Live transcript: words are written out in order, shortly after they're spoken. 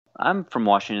I'm from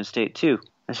Washington State too.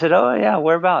 I said, oh yeah,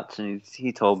 whereabouts? And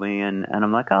he told me, and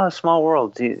I'm like, oh, small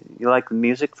world. Do you like the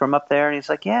music from up there? And he's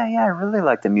like, yeah, I really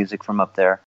like the music from up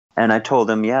there. And I told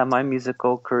him, yeah, my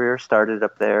musical career started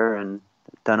up there and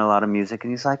done a lot of music.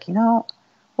 And he's like,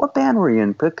 what band were you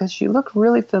in? Because you look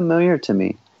really familiar to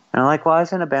me. And I'm like, well, I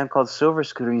was in a band called Silver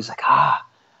Scooter. And he's like,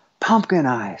 Pumpkin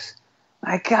Eyes.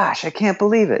 My gosh, I can't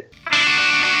believe it.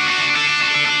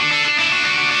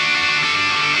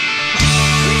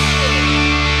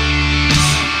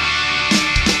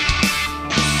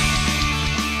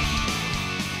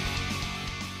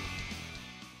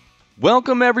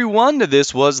 Welcome, everyone, to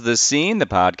This Was The Scene, the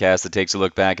podcast that takes a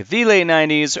look back at the late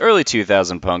 90s, early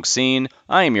 2000 punk scene.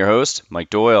 I am your host, Mike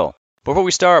Doyle. Before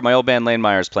we start, my old band Lane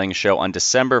Meyer is playing a show on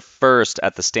December 1st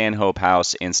at the Stanhope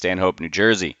House in Stanhope, New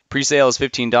Jersey. Pre-sale is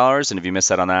 $15, and if you miss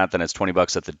out on that, then it's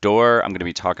 $20 at the door. I'm going to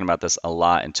be talking about this a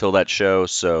lot until that show,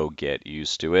 so get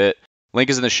used to it. Link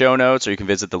is in the show notes, or you can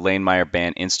visit the Lane Meyer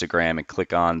Band Instagram and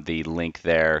click on the link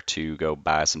there to go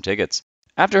buy some tickets.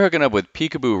 After hooking up with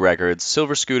Peekaboo Records,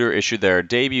 Silver Scooter issued their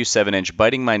debut 7-inch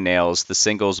Biting My Nails, the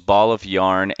singles Ball of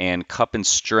Yarn and Cup and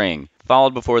String,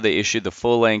 followed before they issued the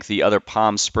full-length The Other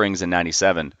Palm Springs in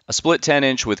 97. A split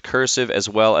 10-inch with Cursive as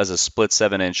well as a split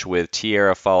 7-inch with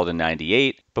Tiara followed in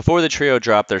 98, before the trio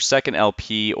dropped their second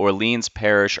LP, Orleans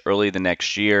Parish, early the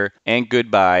next year, and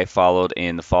Goodbye followed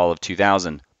in the fall of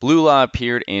 2000. Blue Law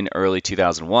appeared in early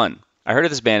 2001. I heard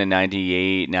of this band in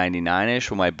 98,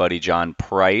 99-ish when my buddy John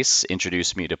Price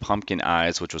introduced me to Pumpkin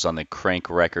Eyes, which was on the Crank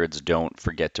Records Don't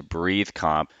Forget to Breathe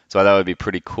comp. So I thought it would be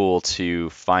pretty cool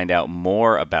to find out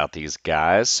more about these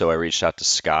guys. So I reached out to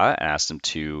Scott and asked him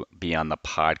to be on the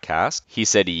podcast. He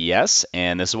said yes,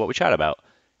 and this is what we chat about.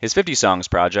 His 50 Songs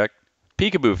project,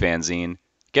 Peekaboo fanzine,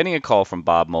 getting a call from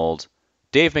Bob Mould,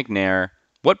 Dave Mcnair,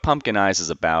 what Pumpkin Eyes is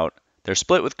about, their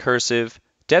split with Cursive,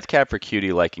 Death Cab for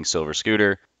Cutie liking Silver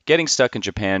Scooter, getting stuck in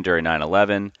Japan during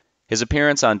 9/11, his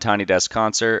appearance on Tiny Desk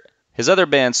Concert, his other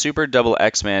band Super Double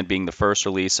X-Man being the first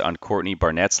release on Courtney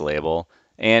Barnett's label,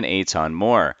 and a ton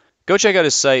more. Go check out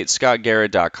his site,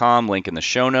 scottgarred.com, link in the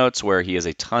show notes, where he has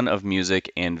a ton of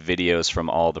music and videos from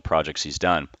all the projects he's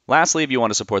done. Lastly, if you want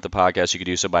to support the podcast, you can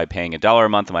do so by paying $1 a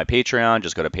month on my Patreon.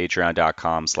 Just go to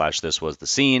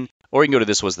patreon.com/thiswasthescene. Or you can go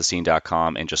to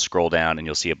thiswasthescene.com and just scroll down and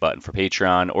you'll see a button for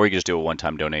Patreon, or you can just do a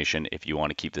one-time donation if you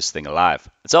want to keep this thing alive.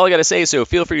 That's all I got to say, so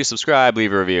feel free to subscribe,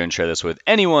 leave a review, and share this with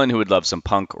anyone who would love some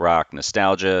punk rock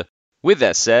nostalgia. With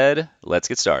that said, let's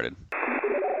get started.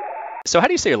 So how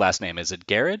do you say your last name? Is it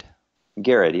Garred?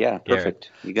 Garred, yeah,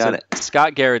 perfect. Garred. You got it.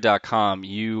 ScottGarred.com.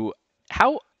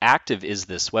 How active is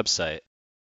this website?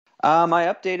 I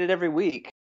update it every week.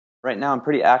 Right now I'm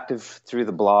pretty active through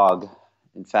the blog.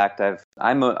 In fact,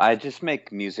 I just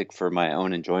make music for my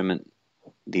own enjoyment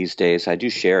these days. I do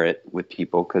share it with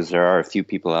people because there are a few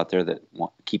people out there that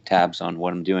keep tabs on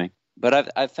what I'm doing.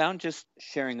 But I've found just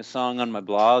sharing a song on my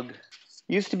blog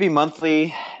used to be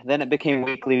monthly, then it became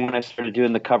weekly when I started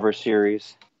doing the cover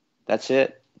series. That's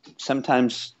it.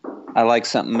 Sometimes I like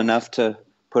something enough to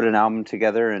put an album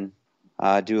together and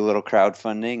do a little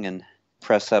crowdfunding and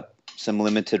press up some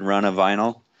limited run of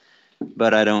vinyl.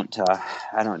 But I don't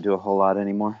do a whole lot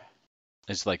anymore.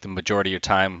 It's like the majority of your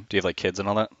time. Do you have like kids and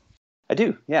all that? I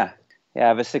do, yeah. Yeah, I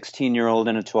have a 16-year-old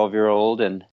and a 12-year-old.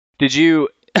 And did you?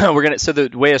 So the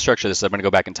way I structure this, I'm gonna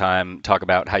go back in time, talk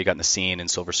about how you got in the scene in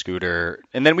Silver Scooter,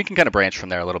 and then we can kind of branch from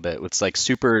there a little bit. It's like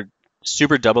Super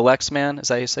Double X Man. Is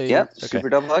that how you say? Yep, okay. Super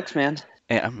Double X Man.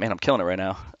 Man, I'm killing it right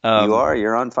now.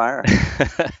 You're on fire.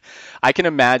 I can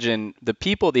imagine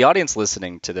the audience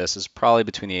listening to this is probably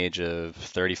between the age of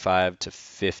 35 to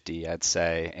 50, I'd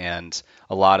say. And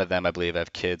a lot of them, I believe,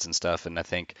 have kids and stuff. And I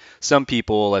think some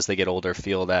people, as they get older,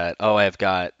 feel that, I've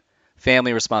got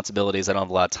family responsibilities. I don't have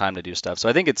a lot of time to do stuff. So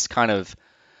I think it's kind of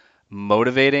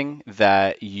motivating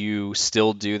that you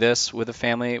still do this with a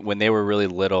family. When they were really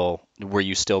little, were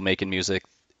you still making music?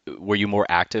 Were you more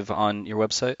active on your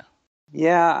website?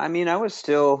 Yeah, I mean, I was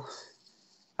still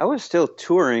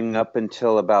touring up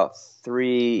until about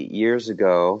 3 years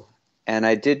ago, and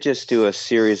I did just do a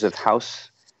series of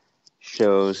house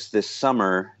shows this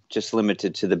summer, just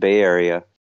limited to the Bay Area.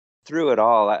 Through it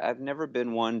all, I've never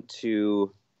been one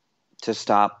to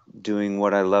stop doing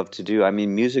what I love to do. I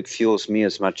mean, music fuels me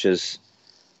as much as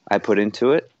I put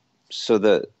into it, so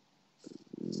the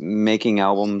making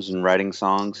albums and writing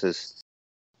songs is,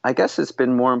 I guess it's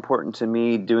been more important to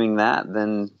me doing that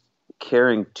than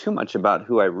caring too much about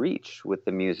who I reach with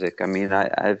the music. I mean,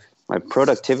 my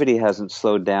productivity hasn't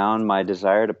slowed down. My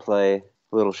desire to play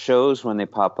little shows when they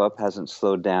pop up hasn't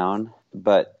slowed down,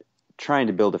 but trying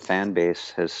to build a fan base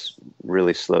has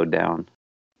really slowed down.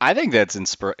 I think that's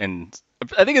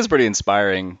I think it's pretty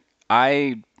inspiring.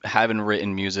 I haven't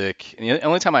written music. The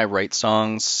only time I write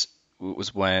songs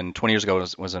was when 20 years ago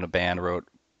was in a band, wrote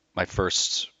my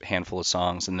first handful of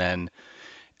songs, and then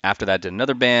after that did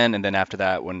another band, and then after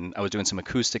that when I was doing some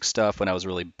acoustic stuff when I was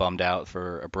really bummed out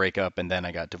for a breakup, and then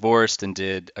I got divorced and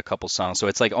did a couple songs. So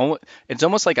it's like it's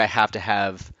almost like I have to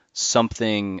have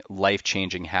something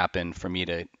life-changing happen for me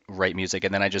to write music,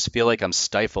 and then I just feel like I'm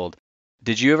stifled.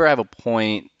 Did you ever have a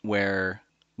point where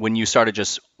when you started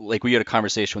just like we had a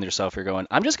conversation with yourself, you're going,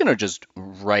 I'm just gonna just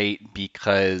write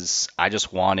because I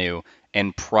just want to,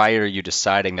 and prior to you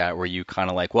deciding that, were you kind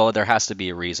of like, well, there has to be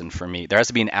a reason for me. There has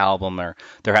to be an album or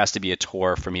there has to be a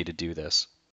tour for me to do this.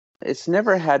 It's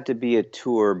never had to be a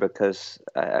tour because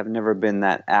I've never been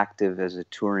that active as a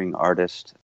touring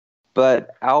artist.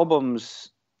 But albums,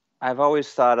 I've always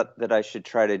thought that I should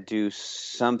try to do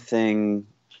something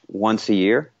once a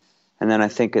year. And then I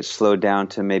think it slowed down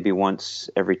to maybe once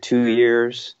every 2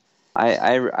 years.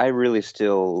 I really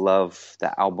still love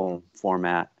the album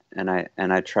format, and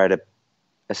I try to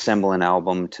assemble an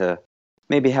album to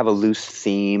maybe have a loose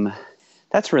theme.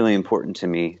 That's really important to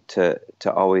me, to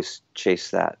always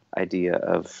chase that idea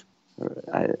of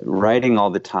writing all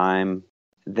the time.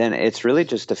 Then it's really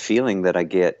just a feeling that I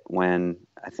get when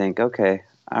I think, okay,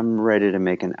 I'm ready to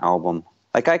make an album.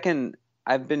 Like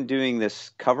I've been doing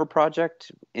this cover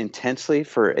project intensely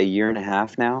for a year and a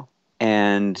half now,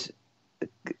 and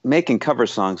making cover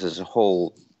songs is a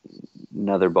whole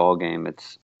nother ball game.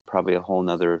 It's probably a whole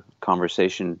nother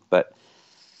conversation. But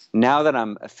now that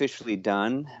I'm officially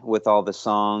done with all the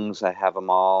songs, I have them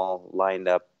all lined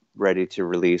up, ready to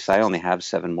release. I only have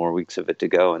 7 more weeks of it to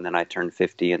go, and then I turn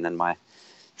 50, and then my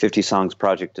 50 songs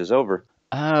project is over.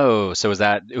 Oh, so was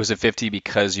it 50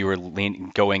 because you were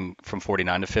going from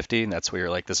 49 to 50, and that's where you're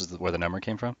like, this is where the number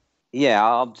came from? Yeah,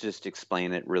 I'll just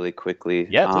explain it really quickly.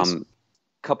 Yeah, please. A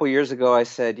couple years ago, I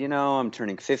said, I'm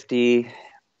turning 50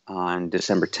 on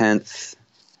December 10th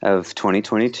of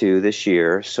 2022 this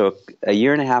year. So a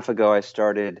year and a half ago, I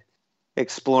started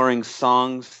exploring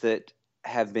songs that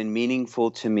have been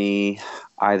meaningful to me,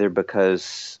 either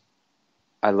because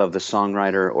I love the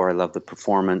songwriter or I love the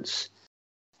performance.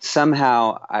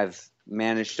 Somehow I've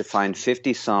managed to find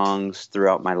 50 songs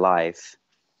throughout my life,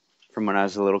 from when I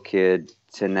was a little kid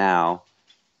to now,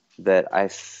 that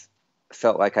I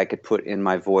felt like I could put in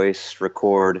my voice,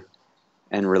 record,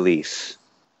 and release.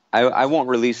 I won't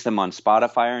release them on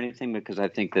Spotify or anything because I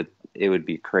think that it would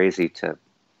be crazy to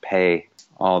pay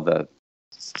all the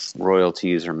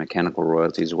royalties or mechanical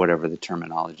royalties, whatever the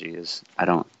terminology is.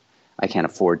 I can't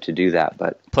afford to do that.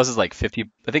 But Plus it's like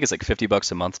 50, I think it's like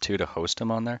 $50 a month too to host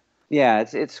them on there. yeah,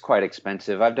 it's quite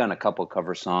expensive. I've done a couple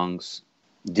cover songs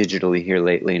digitally here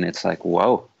lately, and it's like,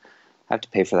 whoa, I have to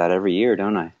pay for that every year,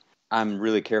 don't I? I'm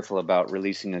really careful about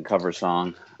releasing a cover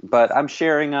song, but I'm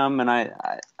sharing them, and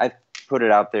I put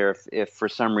it out there. If for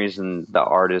some reason the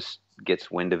artist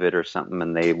gets wind of it or something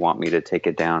and they want me to take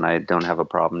it down, I don't have a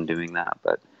problem doing that.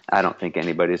 But I don't think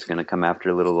anybody's going to come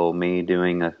after little old me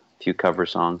doing a few cover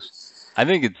songs. I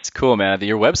think it's cool, man.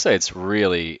 Your website's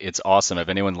it's awesome. If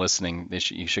anyone listening,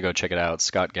 you should go check it out.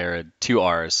 Scott Garred, 2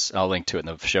 R's. I'll link to it in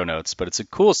the show notes. But it's a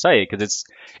cool site because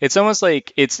it's almost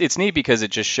like it's neat because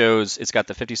it just shows it's got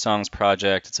the 50 songs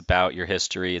project. It's about your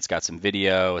history. It's got some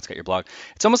video. It's got your blog.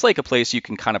 It's almost like a place you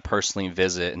can kind of personally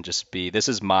visit and just be, this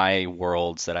is my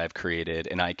worlds that I've created,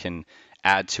 and I can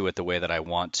add to it the way that I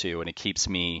want to, and it keeps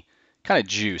me kind of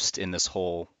juiced in this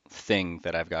whole thing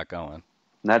that I've got going.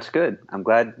 That's good. I'm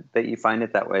glad that you find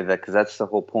it that way, because that's the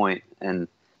whole point. And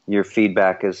your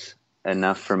feedback is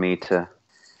enough for me to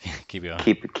keep going.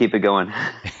 Keep it going.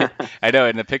 I know.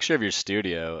 In the picture of your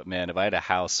studio, man, if I had a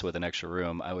house with an extra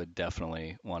room, I would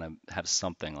definitely want to have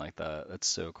something like that. That's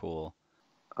so cool.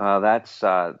 That's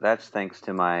thanks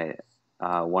to my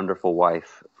wonderful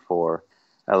wife for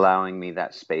allowing me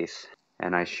that space.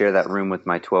 And I share that room with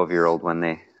my 12-year-old when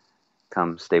they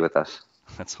come stay with us.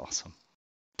 That's awesome.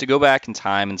 To go back in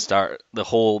time and start the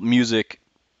whole music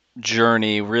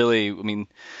journey, really, I mean,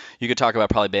 you could talk about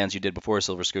probably bands you did before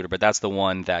Silver Scooter, but that's the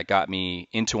one that got me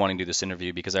into wanting to do this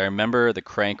interview, because I remember the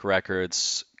Crank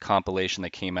Records compilation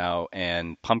that came out,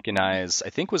 and Pumpkin Eyes,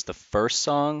 I think, was the first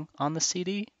song on the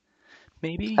CD,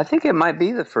 maybe? I think it might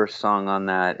be the first song on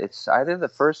that. It's either the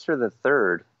first or the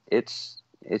third. It's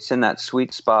in that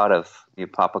sweet spot of you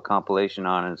pop a compilation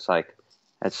on, and it's like,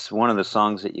 it's one of the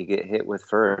songs that you get hit with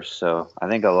first. So I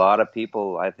think a lot of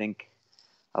people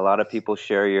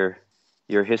share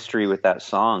your history with that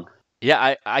song.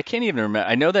 Yeah, I can't even remember.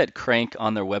 I know that Crank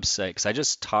on their website, because I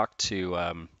just talked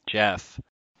to Jeff.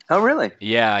 Oh, really?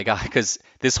 Yeah, because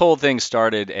this whole thing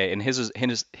started, and his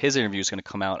interview is going to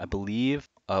come out, I believe,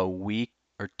 a week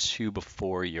or two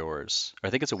before yours. Or I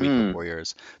think it's a week before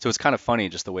yours. So it's kind of funny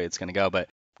just the way it's going to go. But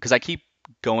because I keep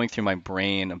going through my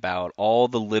brain about all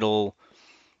the little,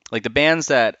 like the bands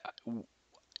that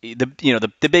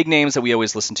the big names that we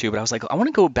always listen to, but I was like, I want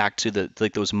to go back to the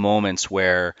like those moments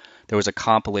where there was a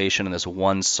compilation and this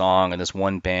one song and this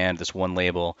one band, this one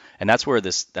label, and that's where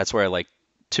I like,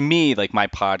 to me, like my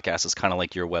podcast is kind of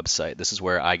like your website. This is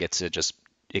where I get to just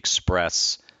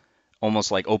express,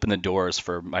 almost like open the doors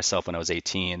for myself when I was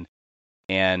 18.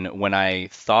 And when I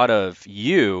thought of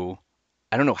you,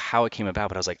 I don't know how it came about,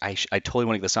 but I was like, I totally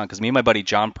want to get this on, because me and my buddy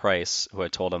John Price, who I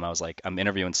told him, I was like, I'm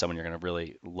interviewing someone you're going to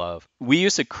really love. We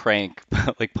used to crank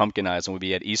like Pumpkin Eyes when we'd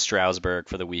be at East Stroudsburg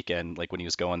for the weekend, like when he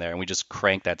was going there, and we just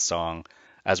cranked that song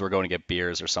as we're going to get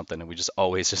beers or something, and we just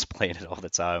always just played it all the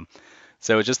time.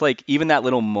 So it's just like, even that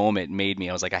little moment made me,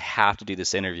 I was like, I have to do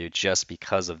this interview just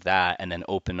because of that, and then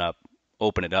open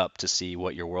it up to see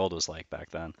what your world was like back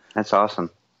then. That's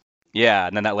awesome. Yeah,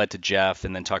 and then that led to Jeff,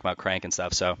 and then talking about crank and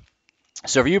stuff. So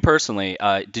for you personally,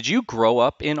 did you grow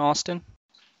up in Austin?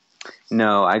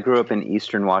 No, I grew up in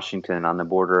eastern Washington on the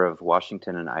border of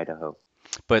Washington and Idaho.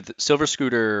 But Silver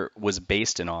Scooter was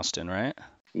based in Austin, right?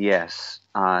 Yes.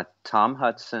 Tom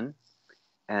Hudson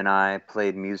and I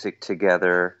played music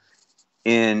together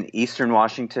in eastern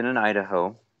Washington and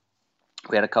Idaho.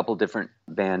 We had a couple different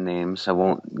band names. I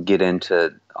won't get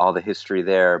into all the history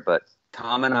there, but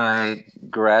Tom and I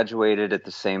graduated at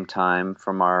the same time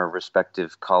from our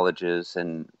respective colleges,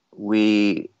 and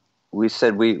we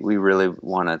said we really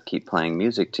want to keep playing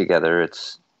music together.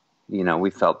 It's, we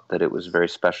felt that it was very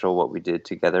special what we did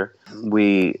together.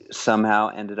 We somehow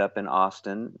ended up in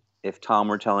Austin. If Tom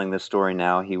were telling this story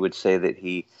now, he would say that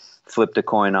he flipped a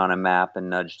coin on a map and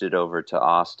nudged it over to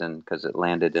Austin because it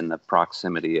landed in the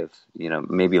proximity of,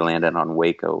 maybe landed on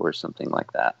Waco or something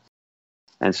like that.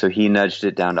 And so he nudged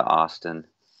it down to Austin.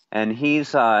 And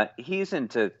he's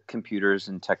into computers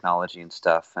and technology and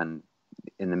stuff. And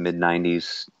in the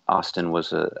mid-'90s, Austin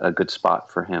was a good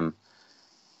spot for him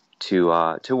to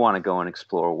want to go and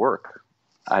explore work.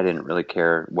 I didn't really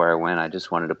care where I went. I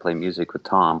just wanted to play music with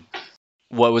Tom.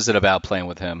 What was it about playing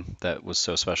with him that was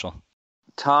so special?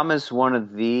 Tom is one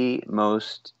of the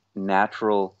most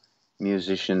natural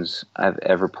musicians I've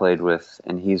ever played with,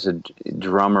 and he's a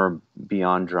drummer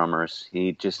beyond drummers.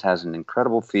 He just has an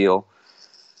incredible feel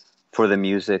for the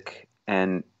music,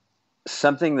 and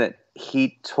something that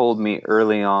he told me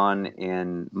early on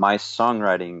in my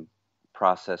songwriting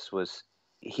process was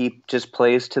he just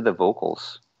plays to the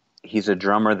vocals. He's a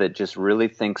drummer that just really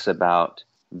thinks about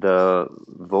the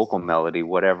vocal melody,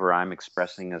 whatever I'm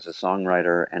expressing as a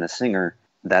songwriter and a singer.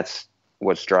 That's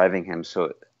what's driving him.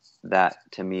 So that,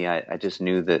 to me, I just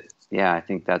knew that, I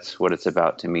think that's what it's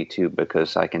about to me too,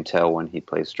 because I can tell when he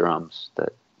plays drums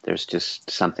that there's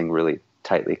just something really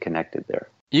tightly connected there.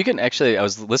 You can actually, I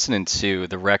was listening to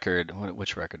the record,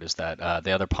 which record is that?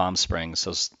 The other Palm Springs, so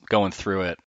I was going through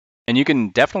it, and you can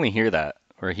definitely hear that,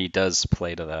 where he does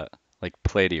play to that, like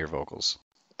play to your vocals.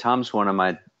 Tom's one of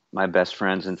my best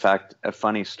friends. In fact, a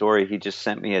funny story, he just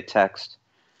sent me a text.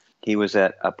 He was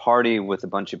at a party with a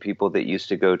bunch of people that used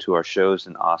to go to our shows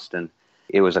in Austin.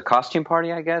 It was a costume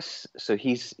party, I guess. So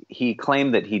he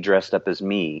claimed that he dressed up as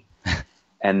me.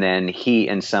 And then he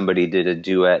and somebody did a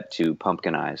duet to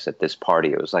Pumpkin Eyes at this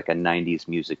party. It was like a 90s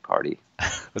music party.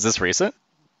 Was this recent?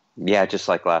 Yeah, just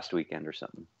like last weekend or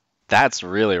something. That's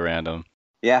really random.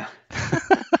 Yeah.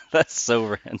 That's so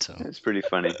random. It's pretty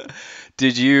funny.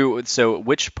 So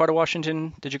which part of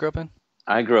Washington did you grow up in?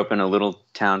 I grew up in a little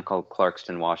town called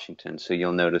Clarkston, Washington. So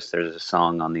you'll notice there's a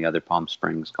song on the other Palm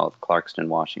Springs called Clarkston,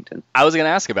 Washington. I was going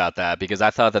to ask about that because I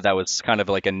thought that was kind of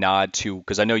like a nod to,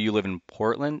 because I know you live in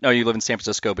Portland. No, you live in San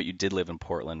Francisco, but you did live in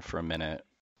Portland for a minute.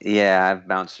 Yeah, I've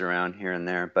bounced around here and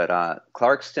there. But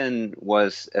Clarkston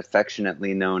was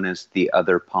affectionately known as the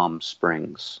other Palm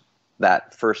Springs.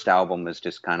 That first album was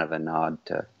just kind of a nod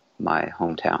to my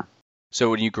hometown. So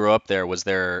when you grew up there,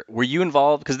 were you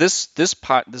involved? Because this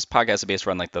podcast is based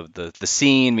around like the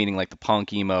scene, meaning like the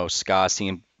punk, emo, ska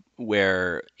scene,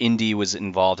 where indie was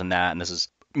involved in that, and this is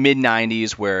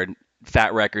mid-'90s where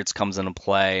Fat Records comes into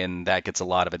play, and that gets a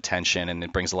lot of attention, and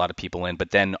it brings a lot of people in. But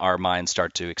then our minds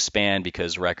start to expand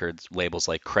because records labels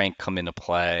like Crank come into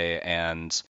play,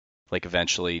 and like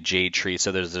eventually Jade Tree.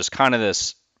 So there's kind of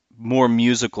this more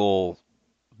musical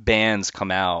bands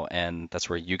come out, and that's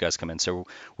where you guys come in. So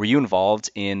were you involved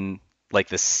in like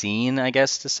the scene, I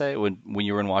guess to say, when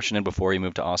you were in Washington before you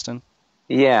moved to Austin?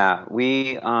 Yeah,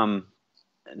 we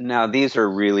now these are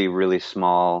really, really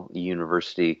small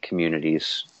university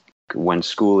communities. When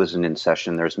school isn't in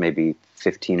session, there's maybe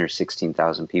 15 or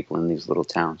 16,000 people in these little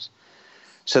towns.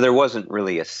 So there wasn't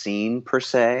really a scene per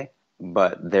se,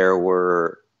 but there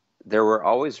were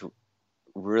always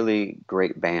really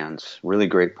great bands, really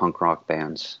great punk rock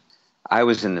bands. I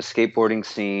was in the skateboarding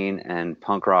scene and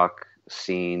punk rock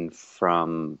scene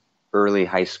from early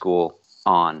high school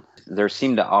on. There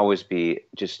seemed to always be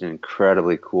just an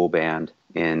incredibly cool band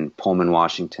in Pullman,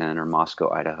 Washington, or Moscow,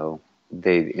 Idaho.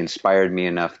 They inspired me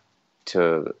enough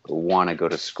to want to go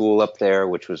to school up there,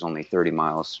 which was only 30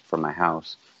 miles from my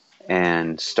house,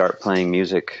 and start playing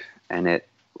music. And it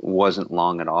wasn't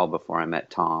long at all before I met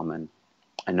Tom and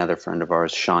another friend of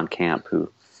ours, Sean Camp,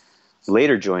 who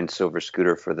later joined Silver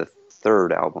Scooter for the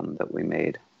third album that we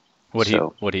made. What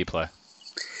do he play?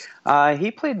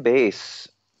 He played bass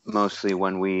mostly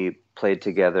when we played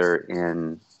together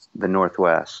in the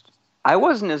Northwest. I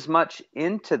wasn't as much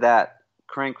into that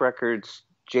Crank Records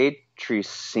Jade Tree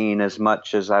scene as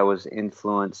much as I was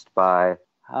influenced by,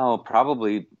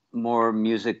 probably more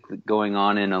music going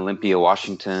on in Olympia,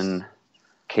 Washington,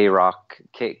 K-Rock,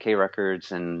 K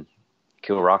Records, and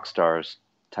Kill Rock Stars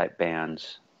type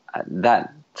bands.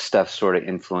 That stuff sort of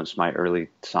influenced my early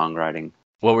songwriting.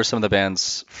 What were some of the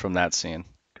bands from that scene?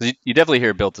 Because you definitely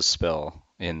hear Built to Spill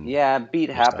in. Yeah, Beat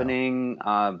Happening,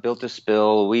 Built to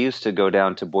Spill. We used to go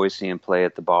down to Boise and play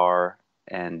at the bar,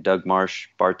 and Doug Marsh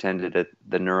bartended at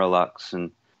the Neurolux,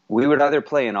 and we would either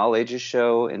play an all ages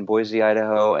show in Boise,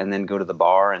 Idaho, and then go to the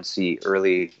bar and see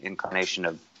early incarnation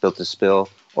of Built to Spill,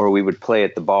 or we would play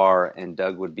at the bar and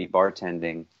Doug would be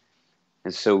bartending.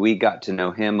 And so we got to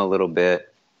know him a little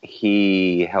bit.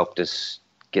 He helped us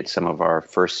get some of our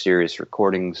first serious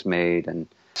recordings made, and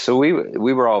so we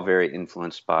were all very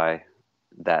influenced by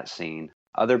that scene.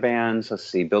 Other bands, let's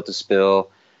see, Built to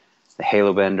Spill, the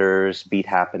Halo Benders, Beat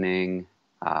Happening,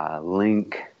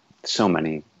 Link, so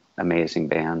many amazing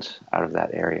bands out of that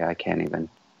area. I can't even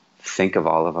think of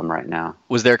all of them right now.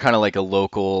 Was there kind of like a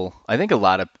local, I think a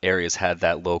lot of areas had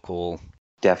that local.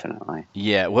 Definitely.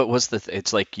 Yeah, what was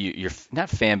it's like you're not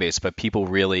fan base, but people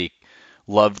really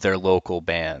loved their local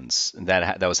bands.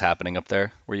 That was happening up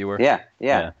there where you were?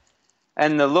 Yeah.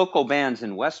 And the local bands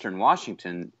in Western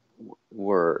Washington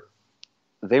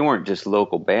they weren't just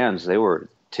local bands. They were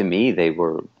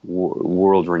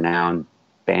world-renowned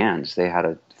bands. They had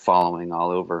a following all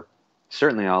over,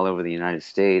 certainly all over the United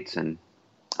States, and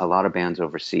a lot of bands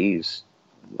overseas.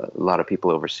 A lot of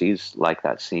people overseas like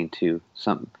that scene too.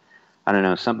 Something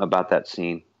about that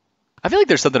scene. I feel like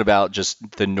there's something about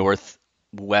just the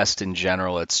Northwest in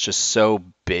general. It's just so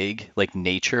big, like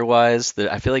nature-wise,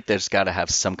 that I feel like there's got to have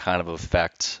some kind of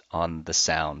effect on the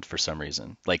sound for some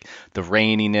reason. Like the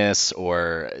raininess,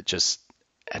 or just,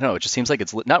 I don't know, it just seems like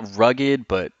it's not rugged,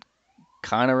 but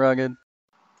kind of rugged.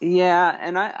 Yeah,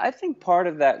 and I think part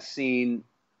of that scene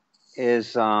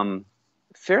is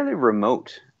fairly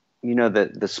remote. You know,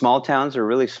 the small towns are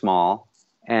really small,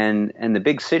 and the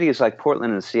big cities like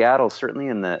Portland and Seattle, certainly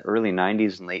in the early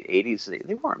 90s and late 80s,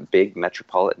 they weren't big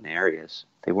metropolitan areas.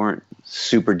 They weren't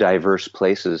super diverse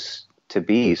places to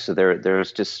be. So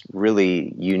there's just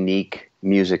really unique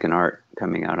music and art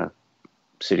coming out of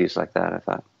cities like that,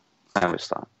 I always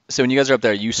thought. So when you guys are up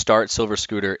there, you start Silver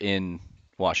Scooter in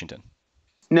Washington?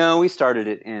 No, we started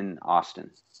it in Austin.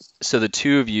 So the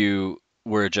two of you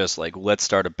were just like, let's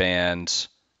start a band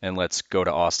and let's go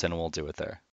to Austin and we'll do it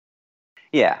there.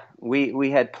 Yeah,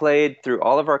 we had played through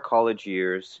all of our college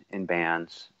years in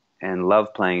bands and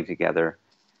loved playing together.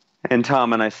 And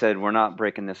Tom and I said, we're not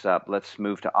breaking this up. Let's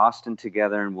move to Austin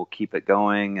together and we'll keep it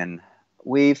going. And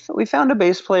we found a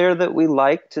bass player that we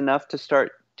liked enough to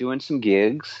start doing some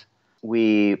gigs.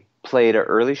 We played an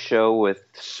early show with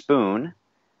Spoon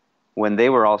when they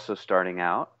were also starting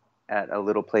out at a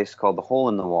little place called the Hole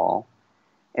in the Wall.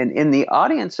 And in the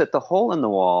audience at the Hole in the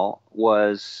Wall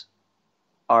was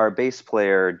our bass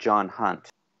player, John Hunt.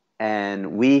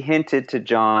 And we hinted to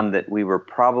John that we were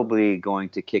probably going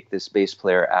to kick this bass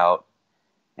player out.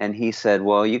 And he said,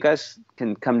 well, you guys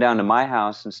can come down to my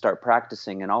house and start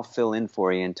practicing, and I'll fill in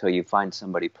for you until you find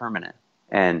somebody permanent.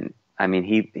 And I mean,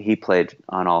 he played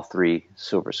on all three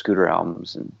Silver Scooter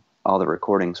albums and all the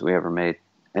recordings we ever made.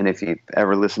 And if you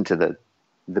ever listen to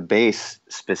the bass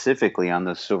specifically on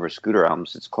those Silver Scooter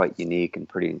albums, it's quite unique and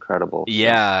pretty incredible.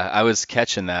 Yeah, I was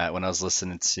catching that when I was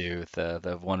listening to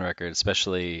the one record,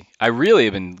 especially. I really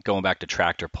have been going back to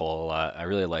Tractor Pull a lot. I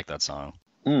really like that song.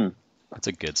 That's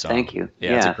a good song. Thank you.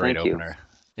 Yeah, it's a great opener.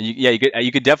 And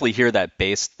you could definitely hear that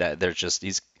bass, that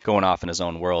he's going off in his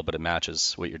own world, but it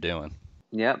matches what you're doing.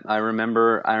 Yep, I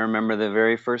remember the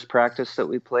very first practice that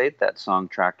we played that song,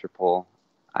 Tractor Pull.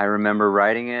 I remember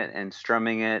writing it and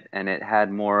strumming it, and it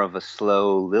had more of a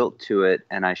slow lilt to it,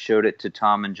 and I showed it to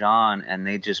Tom and John, and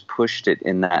they just pushed it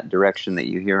in that direction that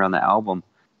you hear on the album.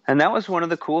 And that was one of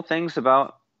the cool things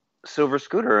about Silver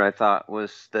Scooter, I thought,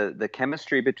 was the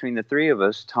chemistry between the three of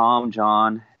us, Tom,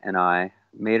 John, and I,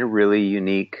 made a really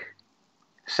unique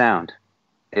sound.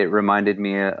 It reminded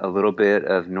me a little bit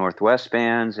of Northwest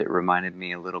bands. It reminded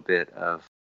me a little bit of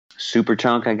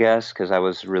Superchunk, I guess, because I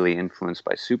was really influenced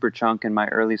by Superchunk in my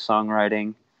early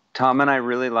songwriting. Tom and I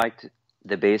really liked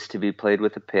the bass to be played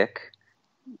with a pick.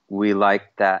 We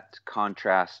liked that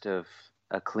contrast of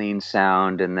a clean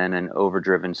sound and then an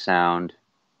overdriven sound.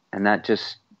 And that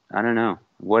just, I don't know,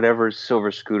 whatever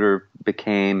Silver Scooter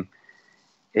became,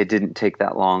 it didn't take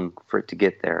that long for it to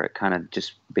get there. It kind of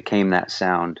just became that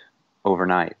sound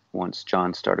overnight once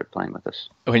John started playing with us.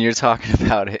 When you're talking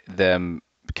about them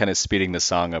kind of speeding the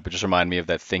song up, it just reminded me of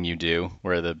that thing you do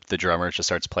where the drummer just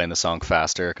starts playing the song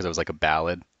faster because it was like a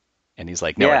ballad. And he's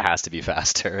like, no, Yeah. It has to be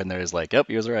faster. And there's like, yep,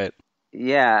 he was right.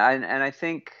 Yeah, and I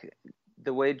think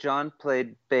the way John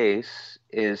played bass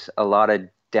is a lot of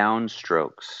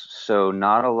downstrokes. So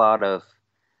not a lot of,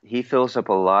 he fills up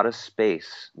a lot of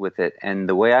space with it. And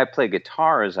the way I play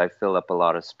guitar is I fill up a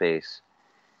lot of space.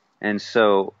 And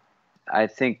so I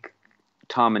think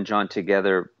Tom and John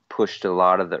together pushed a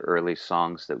lot of the early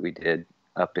songs that we did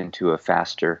up into a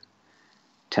faster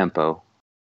tempo.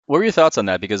 What were your thoughts on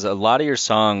that? Because a lot of your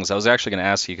songs, I was actually going to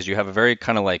ask you, because you have a very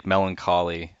kind of like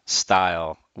melancholy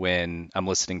style when I'm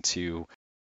listening to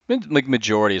like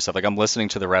majority of stuff. Like I'm listening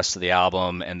to the rest of the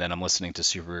album, and then I'm listening to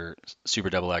Super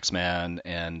Double X Man,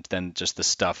 and then just the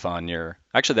stuff on your.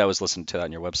 Actually, that was listening to that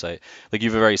on your website. Like you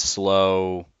have a very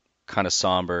slow, kind of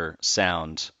somber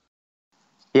sound.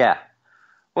 Yeah.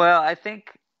 Well, I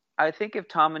think if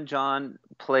Tom and John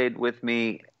played with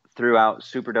me throughout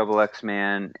Super Double X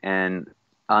Man and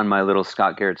on my little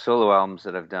Scott Garrett solo albums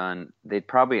that I've done, they'd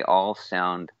probably all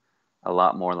sound a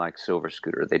lot more like Silver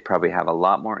Scooter. They'd probably have a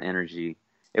lot more energy.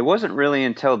 It wasn't really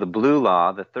until the Blue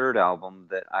Law, the third album,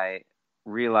 that I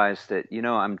realized that,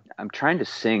 I'm trying to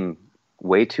sing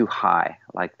way too high.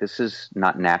 Like, this is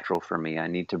not natural for me. I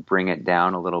need to bring it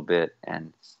down a little bit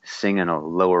and sing in a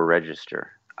lower register.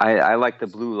 I like the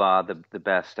Blue Law the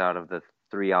best out of the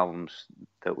three albums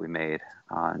that we made,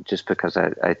 just because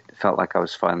I felt like I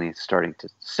was finally starting to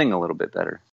sing a little bit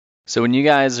better. So when you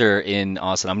guys are in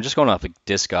Austin, I'm just going off of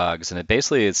Discogs, and it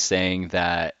basically is saying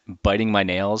that Biting My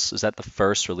Nails, is that the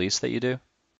first release that you do?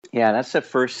 Yeah, that's the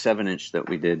first 7-inch that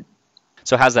we did.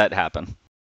 So how's that happen?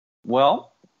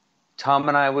 Well, Tom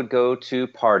and I would go to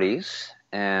parties,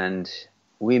 and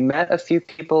we met a few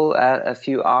people at a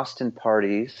few Austin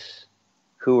parties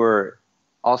who were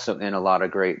also in a lot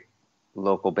of great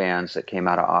local bands that came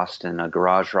out of Austin, a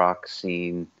garage rock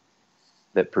scene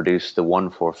that produced the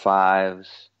 145s,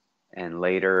 and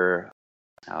later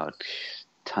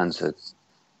tons of,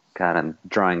 God, I'm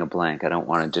drawing a blank. I don't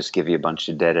want to just give you a bunch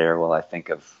of dead air while I think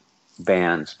of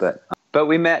bands, but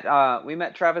we met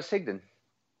Travis Higdon,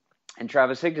 and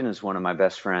Travis Higdon is one of my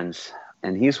best friends,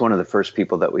 and he's one of the first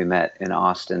people that we met in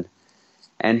Austin,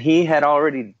 and he had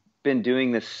already been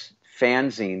doing this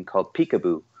fanzine called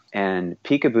Peekaboo. And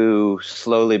Peekaboo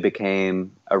slowly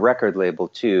became a record label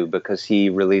too, because he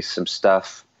released some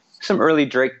stuff, some early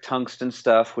Drake Tungsten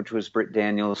stuff, which was Britt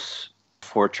Daniels'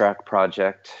 4-track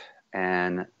project,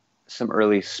 and some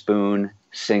early Spoon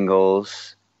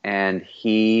singles. And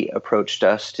he approached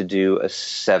us to do a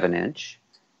 7-inch,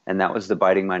 and that was the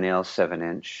Biting My Nails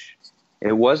 7-inch.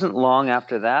 It wasn't long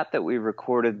after that we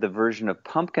recorded the version of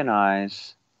Pumpkin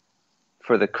Eyes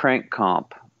for the Crank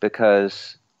comp,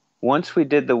 because once we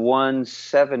did the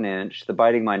 7-inch, the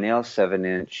Biting My Nails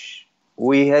 7-inch,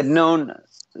 we had known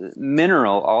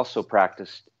Mineral also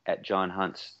practiced at John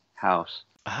Hunt's house.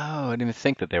 Oh, I didn't even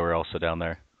think that they were also down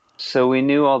there. So we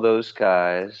knew all those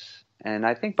guys. And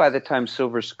I think by the time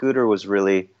Silver Scooter was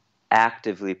really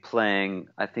actively playing,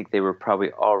 I think they were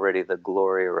probably already the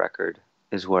Gloria record,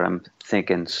 is what I'm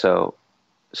thinking. So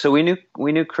we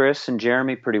knew Chris and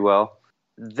Jeremy pretty well.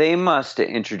 They must have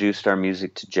introduced our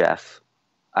music to Jeff.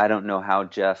 I don't know how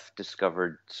Jeff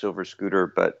discovered Silver Scooter,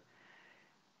 but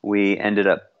we ended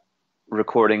up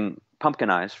recording Pumpkin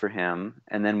Eyes for him,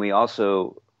 and then we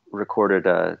also recorded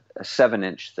a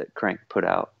 7-inch that Crank put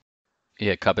out.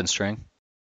 Yeah, Cup and String?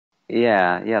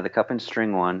 Yeah, the Cup and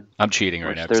String one. I'm cheating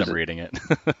right now because I'm reading it.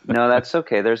 No, that's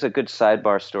okay. There's a good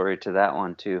sidebar story to that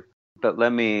one too. But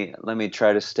let me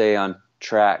try to stay on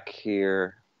track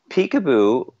here.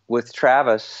 Peekaboo with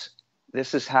Travis,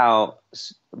 this is how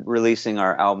releasing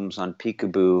our albums on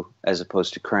Peekaboo as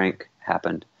opposed to Crank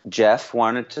happened. Jeff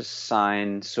wanted to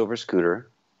sign Silver Scooter,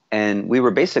 and we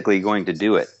were basically going to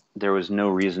do it. There was no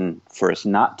reason for us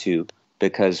not to,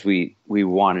 because we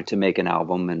wanted to make an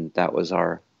album, and that was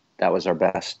our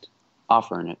best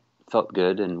offer, and it felt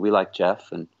good, and we liked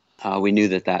Jeff, and we knew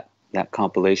that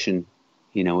compilation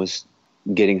was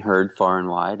getting heard far and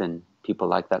wide, and people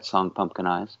like that song Pumpkin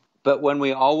Eyes. But when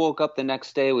we all woke up the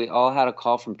next day, we all had a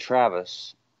call from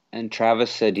Travis. And Travis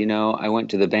said, I went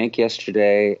to the bank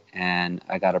yesterday and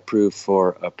I got approved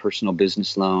for a personal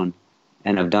business loan,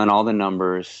 and I've done all the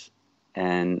numbers,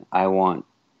 and I want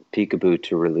Peekaboo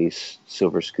to release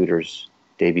Silver Scooter's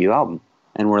debut album.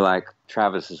 And we're like,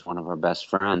 Travis is one of our best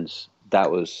friends.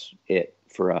 That was it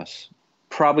for us.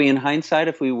 Probably in hindsight,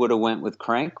 if we would have went with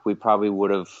Crank, we probably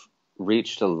would have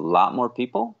reached a lot more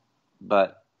people,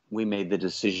 but we made the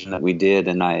decision that we did,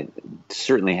 and I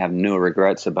certainly have no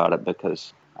regrets about it,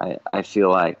 because I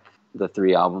feel like the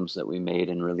 3 albums that we made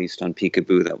and released on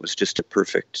Peekaboo, that was just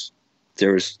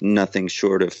there was nothing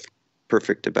short of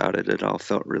perfect about it. It all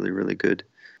felt really, really good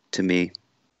to me.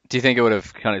 Do you think it would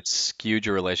have kind of skewed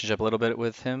your relationship a little bit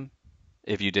with him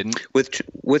if you didn't?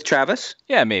 With Travis?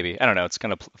 Yeah, maybe. I don't know. It's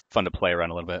kind of fun to play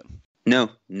around a little bit. No,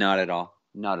 not at all.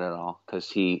 Not at all. Because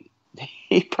he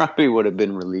probably would have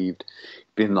been relieved,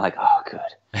 being like, oh,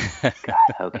 good. God,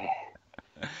 okay.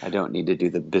 I don't need to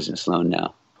do the business loan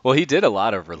now. Well, he did a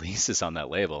lot of releases on that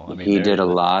label. I mean, he did a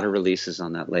lot of releases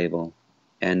on that label.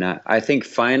 And I think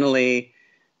finally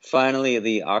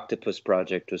the Octopus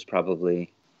Project was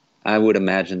probably, I would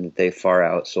imagine that they far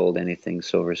outsold anything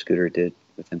Silver Scooter did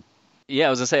with him. Yeah, I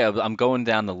was going to say, I'm going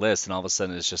down the list, and all of a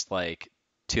sudden it's just like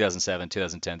 2007,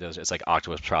 2010, it's like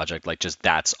Octopus Project, like just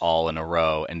that's all in a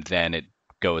row, and then it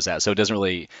goes out. So it doesn't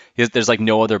really, there's like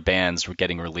no other bands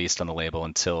getting released on the label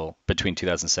until between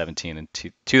 2017 and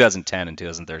 2010 and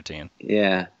 2013.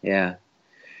 Yeah.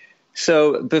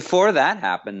 So before that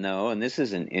happened, though, and this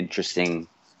is an interesting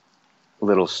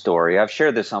little story. I've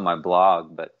shared this on my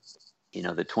blog, but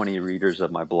the 20 readers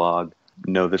of my blog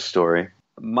know the story.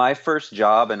 My first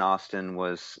job in Austin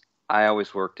was, I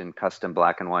always worked in custom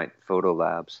black and white photo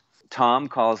labs. Tom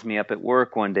calls me up at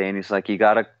work one day and he's like, you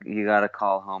gotta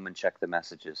call home and check the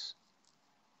messages.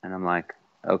 And I'm like,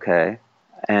 okay.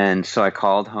 And so I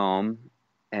called home,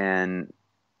 and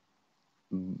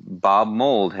Bob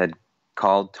Mould had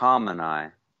called Tom and I,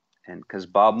 and because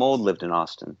Bob Mould lived in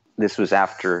Austin. This was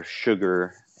after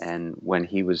Sugar and when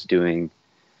he was doing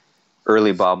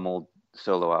early Bob Mould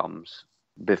solo albums,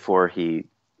 before he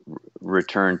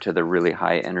returned to the really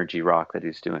high energy rock that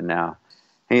he's doing now.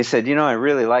 And he said, I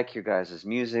really like your guys'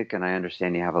 music, and I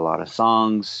understand you have a lot of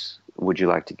songs. Would you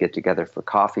like to get together for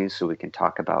coffee so we can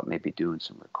talk about maybe doing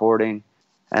some recording?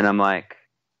 And I'm like,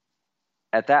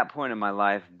 at that point in my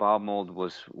life, Bob Mould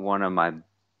was one of my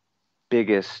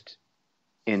biggest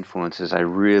influences. I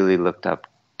really looked up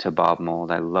to Bob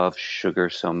Mould. I love Sugar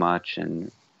so much,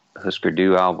 and Husker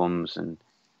Du albums, and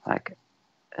like,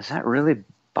 is that really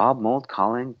Bob Mould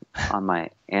calling on my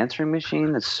answering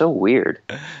machine? That's so weird.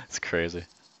 It's crazy.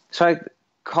 So I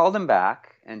called him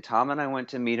back, and Tom and I went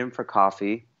to meet him for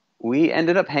coffee. We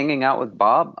ended up hanging out with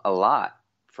Bob a lot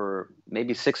for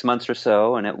maybe 6 months or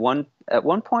so. And at one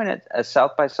point at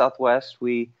South by Southwest,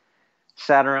 we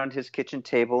sat around his kitchen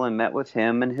table and met with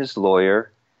him and his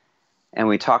lawyer, and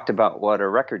we talked about what a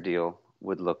record deal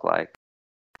would look like.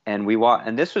 And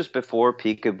and this was before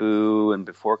Peekaboo and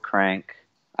before Crank.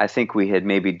 I think we had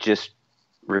maybe just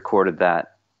recorded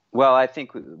that. Well, I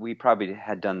think we probably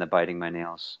had done the Biting My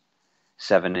Nails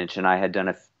 7-inch, and I had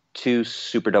done 2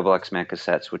 Super Double X-Man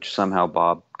cassettes, which somehow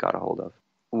Bob got a hold of.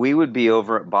 We would be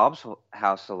over at Bob's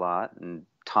house a lot, and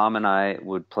Tom and I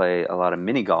would play a lot of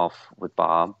mini golf with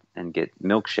Bob and get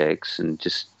milkshakes and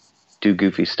just do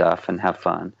goofy stuff and have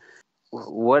fun.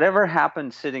 Whatever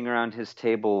happened sitting around his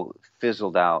table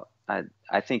fizzled out.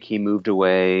 I think he moved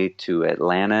away to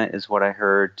Atlanta, is what I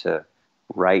heard, to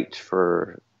write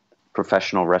for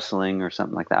professional wrestling or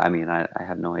something like that. I mean, I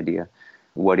have no idea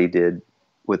what he did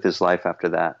with his life after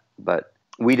that, but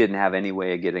we didn't have any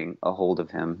way of getting a hold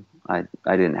of him. I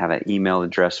didn't have an email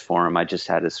address for him. I just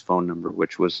had his phone number,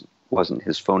 which wasn't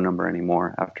his phone number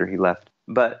anymore after he left.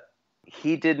 But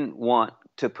he didn't want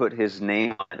to put his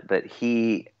name on it, but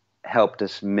he helped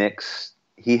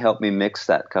me mix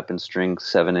that Cup and String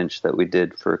 7-inch that we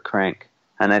did for Crank.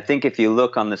 And I think if you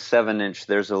look on the 7-inch,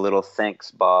 there's a little "Thanks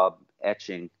Bob"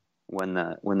 etching. When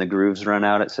the grooves run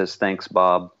out, it says "Thanks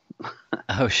Bob."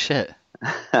 Oh shit!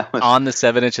 On the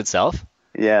 7-inch itself?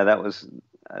 Yeah, that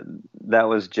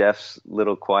was Jeff's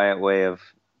little quiet way of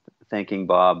thanking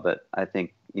Bob. But I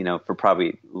think, for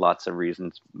probably lots of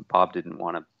reasons, Bob didn't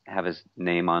want to have his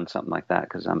name on something like that,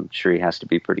 because I'm sure he has to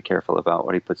be pretty careful about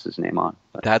what he puts his name on.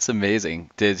 But that's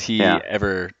amazing. Did he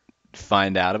ever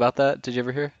find out about that? Did you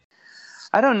ever hear?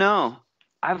 I don't know.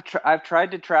 I've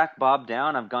tried to track Bob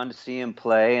down. I've gone to see him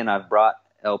play, and I've brought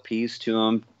LPs to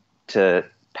him to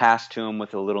pass to him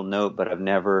with a little note, but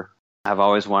I've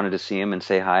always wanted to see him and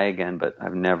say hi again, but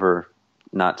I've never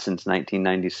not since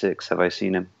 1996 have I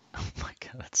seen him. Oh my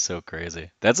God, that's so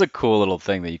crazy. That's a cool little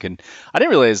thing that you can. I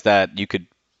didn't realize that you could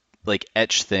like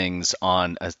etch things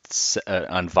on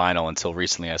on vinyl until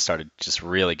recently. I started just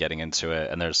really getting into it,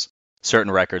 and there's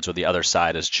certain records where the other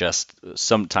side is just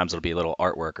sometimes it'll be a little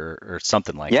artwork or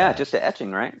something like Yeah, that. just the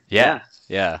etching, right? Yeah,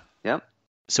 yeah. Yep.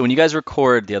 So when you guys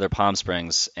record the other Palm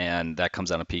Springs and that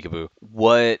comes out on Peekaboo,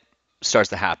 what starts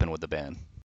to happen with the band?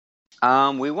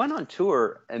 We went on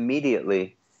tour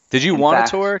immediately. Did you In want to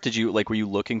fact, tour? Were you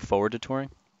looking forward to touring?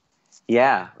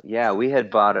 yeah, we had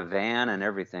bought a van and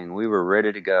everything. We were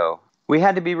ready to go. We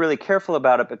had to be really careful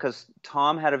about it because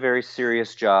Tom had a very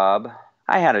serious job.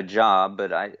 I had a job,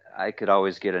 but I could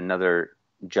always get another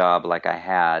job like I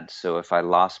had. So if I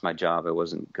lost my job, I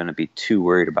wasn't going to be too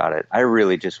worried about it. I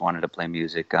really just wanted to play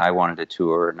music. I wanted to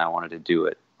tour, and I wanted to do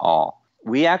it all.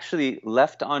 We actually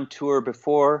left on tour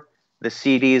before the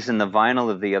CDs and the vinyl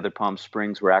of the other Palm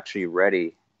Springs were actually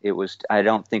ready. I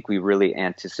don't think we really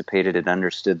anticipated and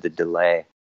understood the delay.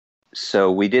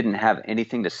 So we didn't have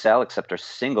anything to sell except our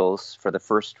singles for the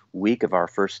first week of our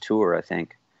first tour, I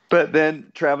think. But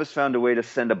then Travis found a way to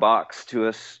send a box to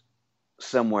us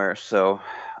somewhere. So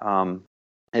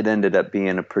it ended up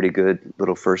being a pretty good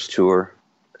little first tour.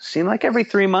 Seemed like every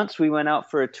 3 months we went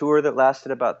out for a tour that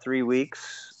lasted about 3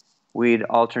 weeks. We'd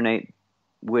alternate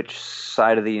which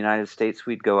side of the United States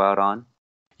we'd go out on.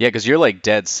 Yeah, because you're like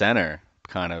dead center,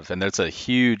 kind of, and there's a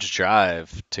huge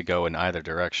drive to go in either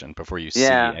direction before you see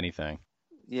anything.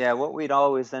 Yeah, what we'd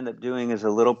always end up doing is a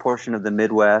little portion of the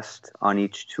Midwest on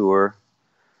each tour,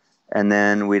 and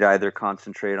then we'd either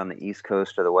concentrate on the East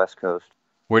Coast or the West Coast.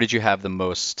 Where did you have the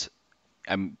most,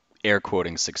 I'm air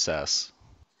quoting, success?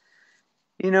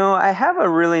 I have a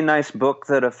really nice book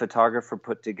that a photographer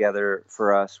put together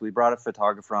for us. We brought a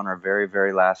photographer on our very,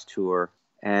 very last tour.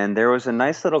 And there was a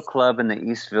nice little club in the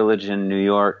East Village in New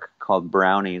York called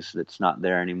Brownies that's not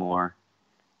there anymore.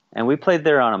 And we played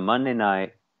there on a Monday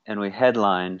night, and we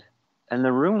headlined. And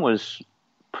the room was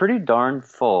pretty darn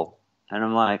full. And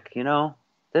I'm like,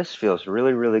 this feels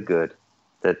really, really good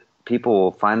that people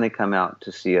will finally come out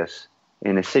to see us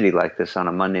in a city like this on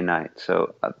a Monday night.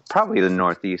 So probably the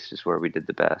Northeast is where we did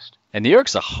the best. And New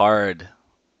York's a hard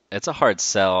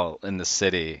sell in the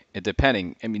city.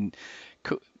 I mean,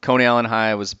 Coney Island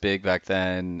High was big back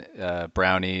then.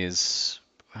 Brownies.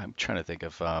 I'm trying to think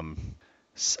of,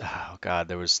 oh God,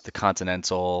 there was the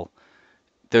Continental.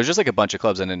 There was just like a bunch of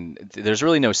clubs, and then there's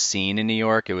really no scene in New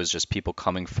York. It was just people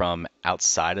coming from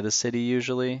outside of the city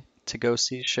usually to go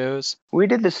see shows. We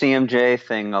did the CMJ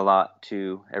thing a lot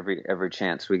too, every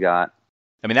chance we got.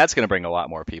 I mean, that's going to bring a lot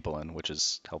more people in, which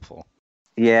is helpful.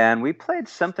 Yeah, and we played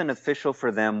something official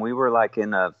for them. We were like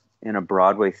in a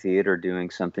Broadway theater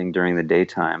doing something during the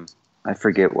daytime. I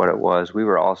forget what it was. We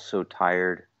were all so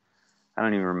tired. I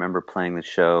don't even remember playing the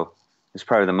show. It's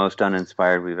probably the most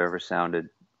uninspired we've ever sounded,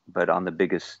 but on the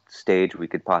biggest stage we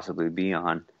could possibly be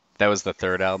on. That was the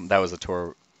third album? That was the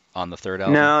tour on the third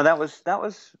album? No, that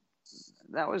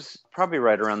was probably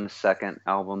right around the second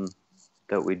album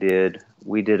that we did.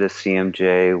 We did a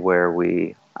CMJ where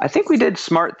I think we did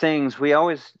smart things. We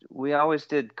always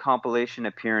did compilation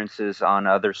appearances on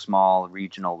other small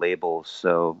regional labels.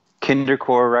 So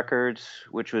Kindercore Records,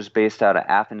 which was based out of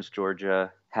Athens,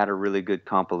 Georgia, had a really good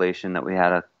compilation that we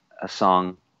had a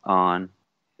song on.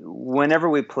 Whenever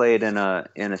we played in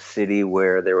a city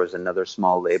where there was another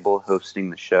small label hosting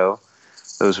the show,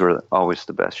 those were always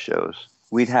the best shows.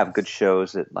 We'd have good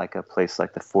shows at like a place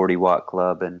like the 40 Watt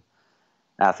Club in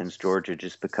Athens, Georgia,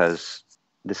 just because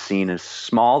the scene is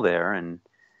small there and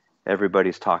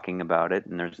everybody's talking about it,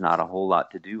 and there's not a whole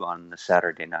lot to do on the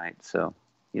Saturday night. So,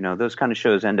 those kind of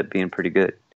shows end up being pretty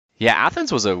good. Yeah,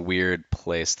 Athens was a weird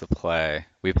place to play.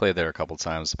 We played there a couple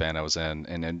times, the band I was in,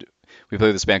 and we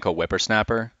played this band called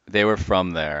Whippersnapper. They were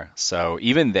from there, so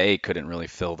even they couldn't really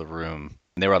fill the room.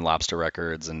 And they were on Lobster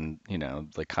Records and,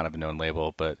 like kind of a known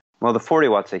label, but... Well, the 40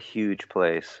 Watt's a huge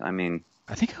place. I mean...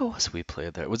 I think it was we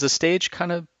played there. Was the stage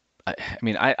kind of...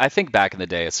 I think back in the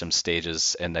day at some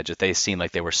stages, and they seemed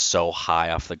like they were so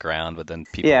high off the ground, but then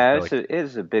people... Yeah, it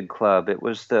is a big club. It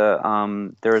was there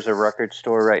was a record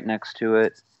store right next to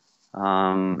it.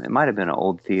 It might have been an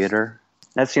old theater.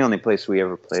 That's the only place we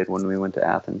ever played when we went to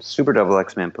Athens. Super Double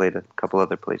X-Man played a couple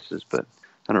other places, but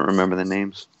I don't remember the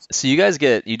names. So you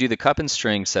do the Cup and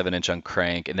String 7-inch on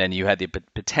Crank, and then you had the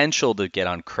potential to get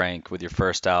on Crank with your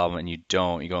first album, and you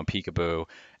don't. You go on Peekaboo,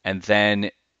 and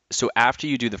then so after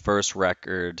you do the first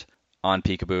record on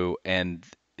Peekaboo and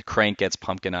Crank gets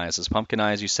Pumpkin Eyes. Is Pumpkin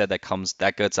Eyes, you said,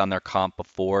 that gets on their comp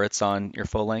before it's on your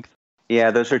full length?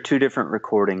 Yeah, those are two different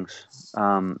recordings.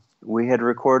 We had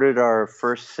recorded our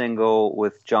first single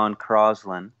with John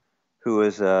Crosland, who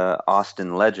was a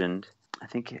Austin legend. I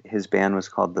think his band was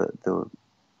called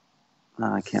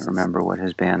I can't remember what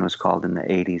his band was called in the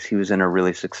 80s. He was in a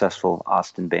really successful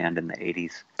Austin band in the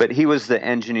 80s. But he was the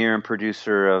engineer and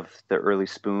producer of the early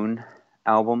Spoon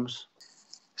albums.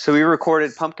 So we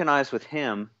recorded Pumpkin Eyes with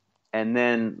him, and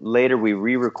then later we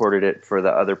re-recorded it for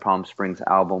the Other Palm Springs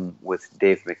album with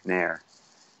Dave Mcnair.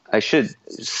 I should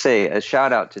say a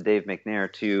shout out to Dave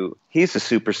Mcnair too. He's a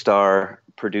superstar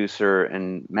producer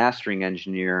and mastering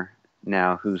engineer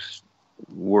now who's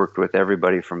worked with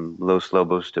everybody from Los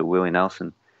Lobos to Willie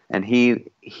Nelson. And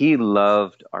he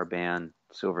loved our band,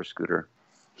 Silver Scooter.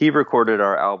 He recorded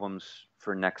our albums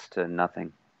for next to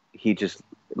nothing. He just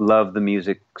loved the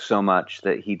music so much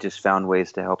that he just found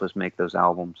ways to help us make those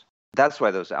albums. That's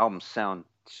why those albums sound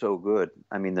so good.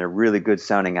 I mean, they're really good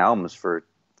sounding albums for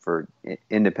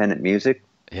independent music.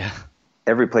 Yeah.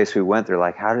 Every place we went, they're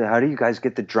like, how do you guys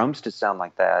get the drums to sound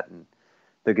like that? And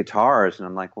the guitars. And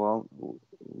I'm like, well,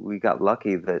 we got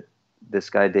lucky that this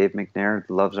guy, Dave Mcnair,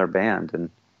 loves our band and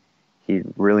he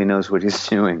really knows what he's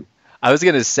doing. I was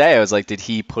going to say, I was like, did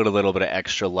he put a little bit of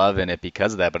extra love in it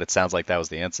because of that? But it sounds like that was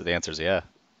the answer. The answer is yeah.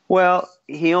 Well,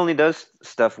 he only does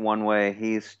stuff one way.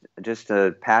 He's just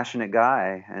a passionate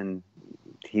guy, and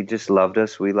he just loved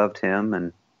us. We loved him,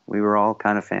 and we were all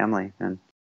kind of family. And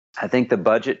I think the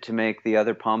budget to make the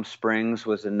Other Palm Springs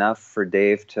was enough for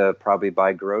Dave to probably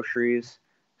buy groceries,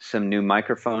 some new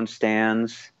microphone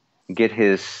stands, get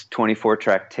his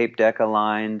 24-track tape deck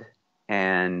aligned,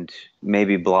 and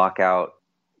maybe block out,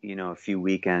 a few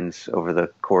weekends over the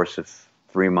course of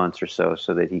 3 months or so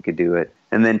that he could do it.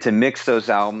 And then to mix those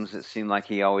albums, it seemed like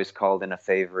he always called in a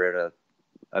favorite,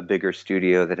 a bigger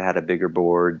studio that had a bigger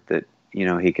board that,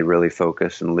 he could really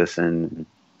focus and listen.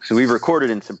 So we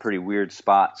recorded in some pretty weird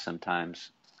spots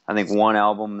sometimes. I think one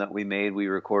album that we made, we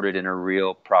recorded in a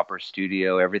real proper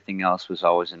studio. Everything else was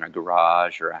always in a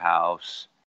garage or a house.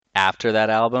 After that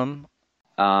album?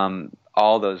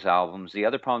 All those albums. The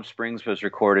Other Palm Springs was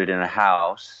recorded in a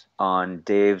house on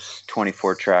Dave's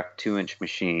 24-track 2-inch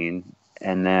machine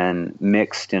and then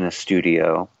mixed in a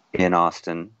studio in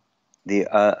Austin. The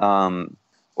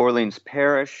Orleans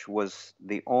Parish was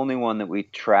the only one that we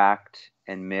tracked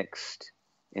and mixed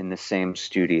in the same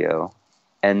studio.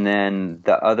 And then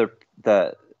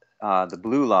the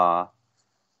Blue Law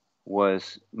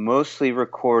was mostly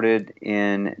recorded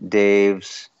in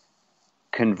Dave's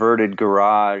converted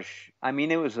garage. I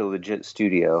mean, it was a legit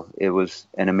studio. It was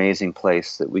an amazing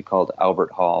place that we called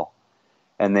Albert Hall.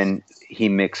 And then he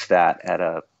mixed that at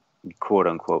a quote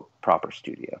unquote proper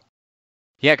studio.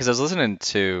 Yeah, because I was listening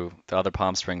to the Other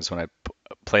Palm Springs when I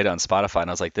played it on Spotify, and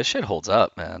I was like, this shit holds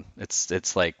up, man.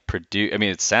 It's like I mean,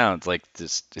 it sounds like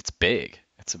this. It's big.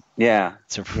 It's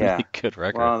a really good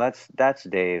record. Well, that's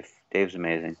Dave. Dave's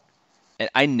amazing. And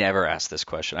I never ask this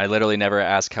question. I literally never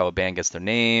ask how a band gets their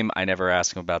name. I never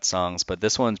ask them about songs. But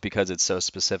this one's because it's so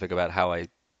specific about how I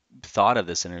thought of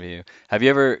this interview. Have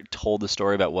you ever told the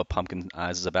story about what Pumpkin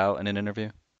Eyes is about in an interview?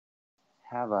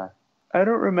 Have I? I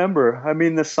don't remember. I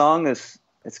mean, the song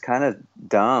it's kind of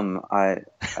dumb. I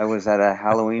was at a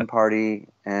Halloween party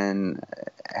and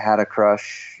had a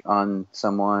crush on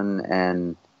someone,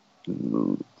 and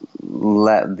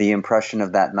the impression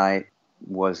of that night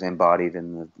was embodied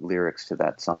in the lyrics to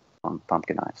that song,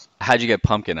 Pumpkin Eyes. How'd you get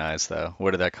Pumpkin Eyes, though?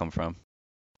 Where did that come from?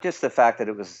 Just the fact that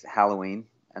it was Halloween,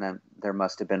 and there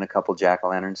must have been a couple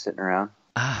jack-o'-lanterns sitting around.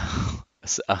 Oh,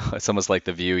 it's almost like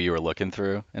the view you were looking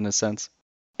through, in a sense.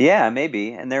 Yeah,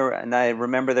 maybe. And I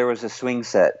remember there was a swing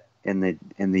set in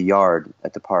the yard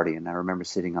at the party, and I remember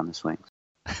sitting on the swings.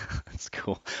 That's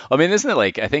cool. I mean, isn't it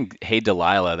like, I think Hey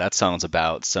Delilah, that song's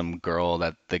about some girl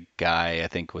that the guy, I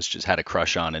think, had a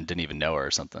crush on and didn't even know her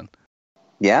or something.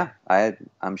 Yeah,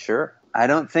 I'm sure. I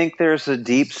don't think there's a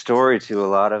deep story to a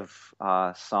lot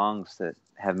of songs that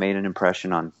have made an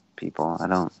impression on people.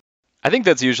 I think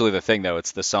that's usually the thing, though.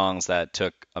 It's the songs that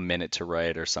took a minute to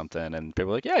write or something, and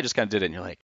people are like, yeah, I just kind of did it. And you're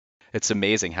like, it's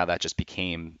amazing how that just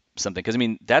became something. Because, I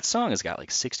mean, that song has got like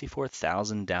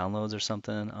 64,000 downloads or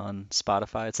something on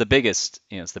Spotify. It's the biggest,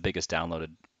 it's the biggest downloaded,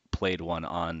 played one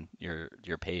on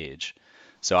your page.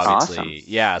 So obviously, awesome.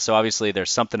 Yeah. So obviously,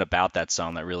 there's something about that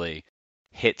song that really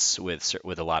hits with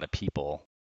a lot of people.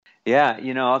 Yeah,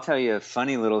 I'll tell you a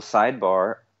funny little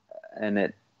sidebar, and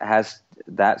it has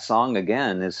that song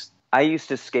again. I used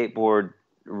to skateboard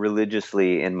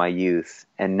religiously in my youth,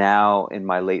 and now in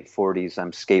my late 40s,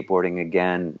 I'm skateboarding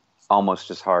again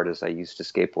almost as hard as I used to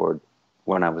skateboard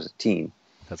when I was a teen.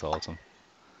 That's awesome.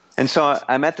 And so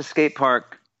I'm at the skate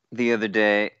park the other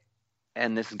day,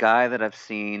 and this guy that I've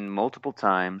seen multiple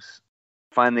times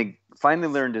finally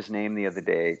learned his name the other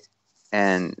day,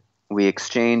 and we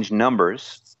exchanged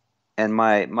numbers, and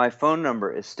my phone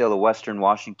number is still a Western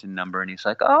Washington number. And he's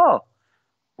like, "Oh,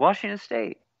 Washington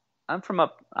State. I'm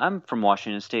from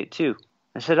Washington State too."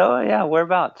 I said, "Oh yeah,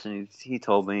 whereabouts?" And he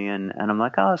told me, and I'm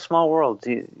like, "Oh, small world.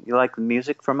 Do you like the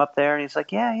music from up there?" And he's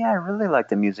like, "Yeah, I really like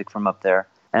the music from up there."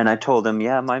 And I told him,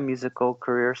 "Yeah, my musical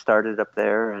career started up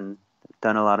there and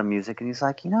done a lot of music." And he's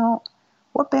like,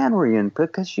 "What band were you in?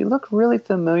 Because you look really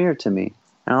familiar to me."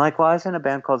 And I'm like, "Well, I was in a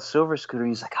band called Silver Scooter."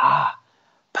 And he's like,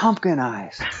 Pumpkin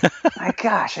Eyes. My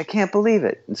gosh, I can't believe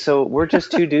it. And so we're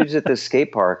just two dudes at this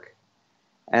skate park,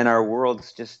 and our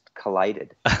worlds just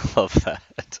collided. I love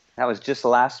that. That was just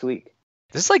last week.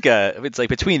 This is it's like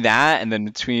between that and then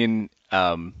between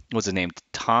what's his name,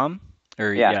 Tom,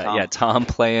 or Tom. Tom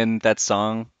playing that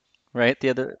song, right? The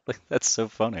other, like, that's so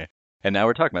funny. And now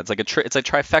we're talking about it's like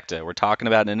trifecta. We're talking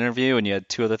about an interview, and you had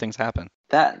two other things happen.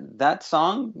 That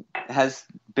song has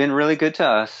been really good to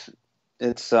us.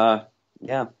 It's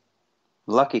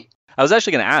lucky. I was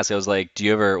actually going to ask. I was like, do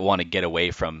you ever want to get away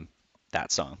from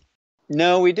that song?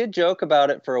 No, we did joke about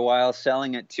it for a while,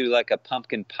 selling it to like a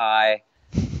pumpkin pie,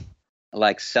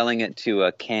 like selling it to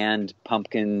a canned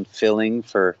pumpkin filling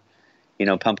for,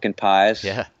 pumpkin pies.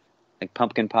 Yeah. Like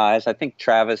pumpkin pies. I think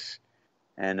Travis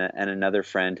and another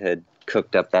friend had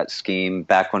cooked up that scheme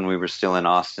back when we were still in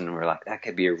Austin. And we were like, that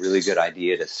could be a really good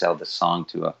idea to sell the song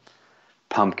to a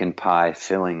pumpkin pie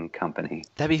filling company.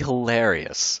 That'd be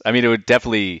hilarious. I mean, it would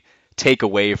definitely take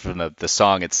away from the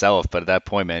song itself, but at that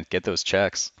point, man, get those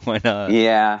checks. Why not?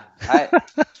 Yeah.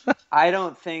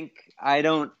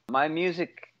 My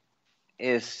music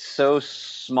is so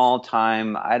small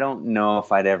time. I don't know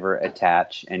if I'd ever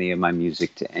attach any of my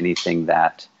music to anything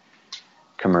that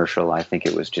commercial. I think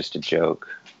it was just a joke.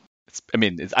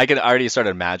 I could already start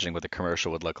imagining what the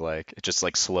commercial would look like. It's just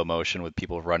like slow motion with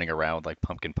people running around with like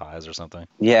pumpkin pies or something.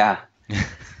 Yeah.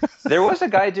 There was a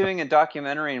guy doing a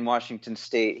documentary in Washington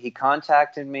State. He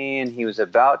contacted me and he was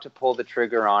about to pull the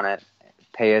trigger on it,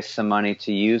 pay us some money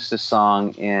to use the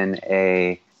song in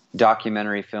a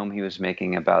documentary film he was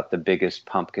making about the biggest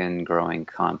pumpkin growing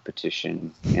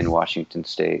competition in Washington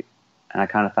State. And I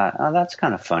kind of thought, oh, that's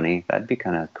kind of funny. That'd be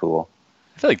kind of cool.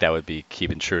 I feel like that would be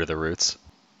keeping true to the roots.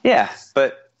 Yeah,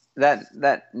 but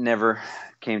that never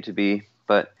came to be.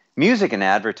 But music and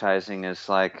advertising is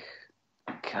like,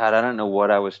 God, I don't know what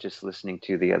I was just listening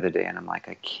to the other day, and I'm like,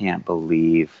 I can't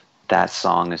believe that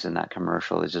song is in that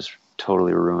commercial. It just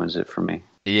totally ruins it for me.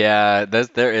 Yeah,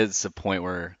 there is a point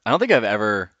where I don't think I've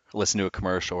ever listened to a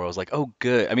commercial where I was like, oh,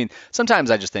 good. I mean,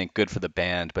 sometimes I just think good for the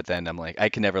band, but then I'm like, I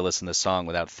can never listen to the song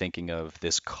without thinking of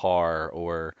this car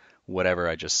or whatever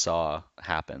I just saw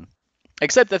happen.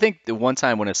 Except I think the one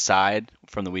time when Aside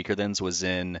from the Weakerthans was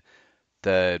in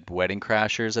the Wedding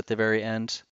Crashers at the very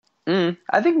end.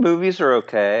 I think movies are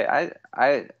okay.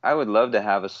 I would love to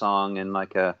have a song in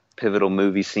like a pivotal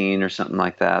movie scene or something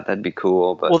like that. That'd be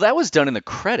cool. But well, that was done in the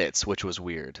credits, which was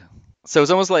weird. So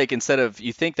it's almost like instead of,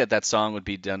 you think that song would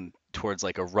be done towards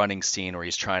like a running scene where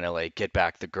he's trying to like get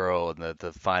back the girl in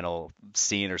the final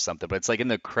scene or something, but it's like in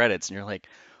the credits and you're like,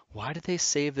 why did they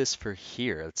save this for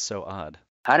here? It's so odd.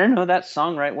 I don't know, that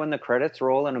song right when the credits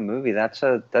roll in a movie, that's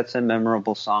a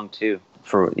memorable song too.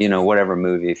 For whatever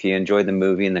movie, if you enjoy the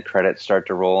movie and the credits start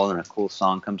to roll and a cool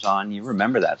song comes on, you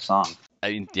remember that song. I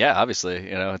mean, yeah, obviously,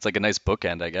 it's like a nice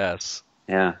bookend, I guess.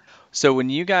 Yeah. So when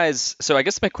you guys, so I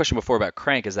guess my question before about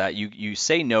Crank is that you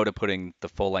say no to putting the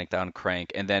full length on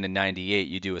Crank, and then in '98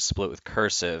 you do a split with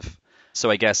Cursive. So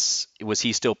I guess, was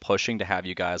he still pushing to have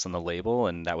you guys on the label,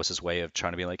 and that was his way of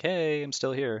trying to be like, hey, I'm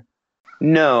still here?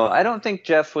 No, I don't think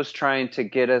Jeff was trying to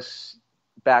get us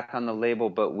back on the label,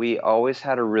 but we always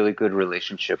had a really good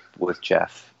relationship with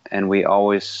Jeff, and we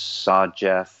always saw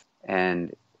Jeff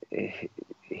and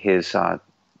his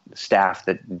staff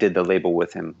that did the label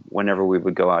with him. Whenever we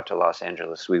would go out to Los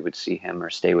Angeles, we would see him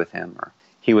or stay with him, or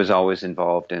he was always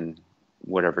involved in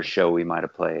whatever show we might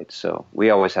have played. So we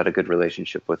always had a good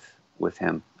relationship with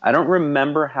him. I don't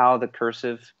remember how the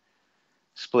Cursive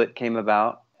split came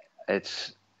about.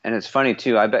 And it's funny,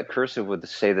 too. I bet Cursive would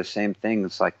say the same thing.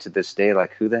 It's like, to this day,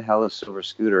 like, who the hell is Silver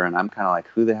Scooter? And I'm kind of like,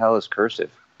 who the hell is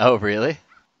Cursive? Oh, really?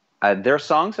 Their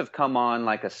songs have come on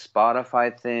like a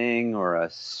Spotify thing or a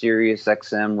Sirius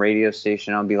XM radio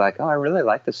station. I'll be like, oh, I really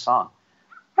like this song.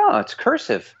 Oh, it's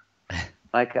Cursive.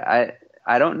 Like, I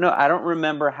don't know. I don't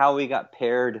remember how we got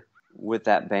paired with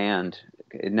that band.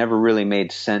 It never really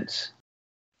made sense.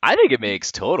 I think it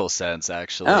makes total sense,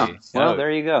 actually. Oh, well,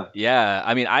 there you go. Yeah,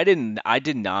 I mean, I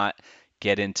did not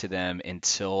get into them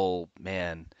until,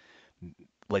 man,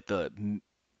 like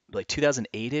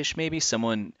 2008-ish maybe.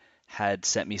 Someone had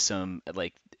sent me some,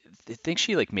 like, I think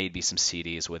she like made me some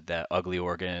CDs with that Ugly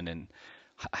Organ and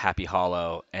Happy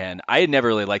Hollow, and I had never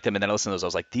really liked them. And then I listened to those, I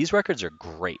was like, these records are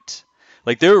great.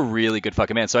 Like they're a really good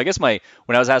fucking band. So I guess when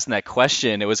I was asking that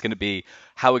question, it was going to be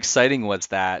how exciting was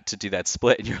that to do that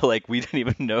split? And you're like, we didn't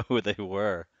even know who they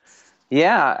were.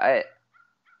 Yeah,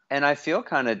 I feel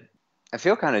kind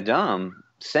of dumb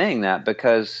saying that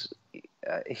because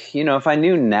if I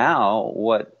knew now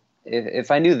if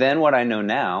I knew then what I know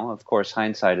now, of course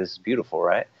hindsight is beautiful,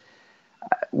 right?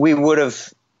 We would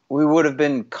have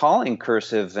been calling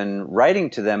Cursive and writing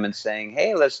to them and saying,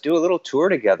 "Hey, let's do a little tour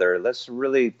together. Let's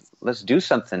do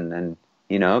something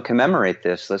and commemorate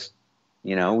this.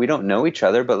 We don't know each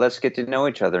other, but let's get to know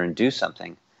each other and do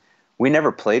something." We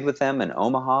never played with them in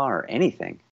Omaha or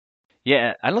anything.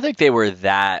 Yeah, I don't think they were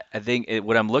that. I think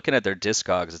when I'm looking at their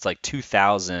Discogs, it's like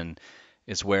 2000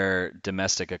 is where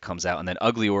Domestica comes out, and then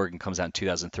Ugly Organ comes out in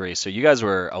 2003. So you guys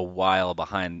were a while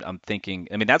behind. I'm thinking,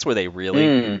 I mean, that's where they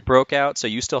really broke out. So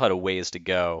you still had a ways to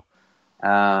go.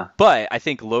 But I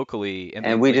think locally,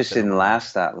 and we just didn't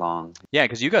last that long. Yeah,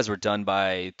 because you guys were done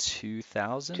by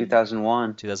 2000?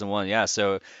 2001. 2001, yeah.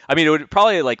 So, I mean, it would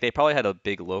probably, like, they probably had a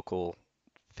big local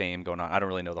fame going on. I don't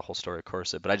really know the whole story of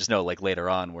Cursive, but I just know, like, later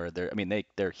on where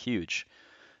they're huge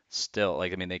still.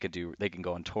 Like, I mean, they can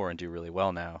go on tour and do really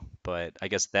well now. But I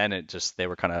guess then they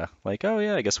were kind of like, oh,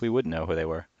 yeah, I guess we would know who they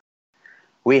were.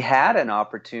 We had an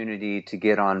opportunity to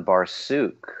get on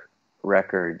Barsook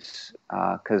Records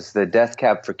because the Death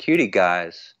Cab for Cutie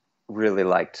guys really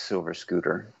liked Silver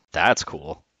Scooter. That's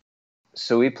cool.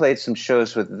 So we played some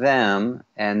shows with them,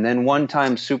 and then one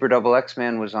time Super Double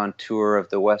X-Man was on tour of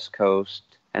the West Coast,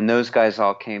 and those guys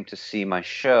all came to see my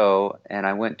show, and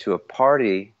I went to a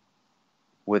party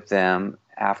with them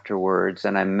afterwards,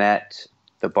 and I met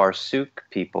the Barsook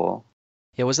people.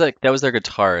 Yeah, that was their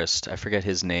guitarist. I forget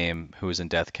his name, who was in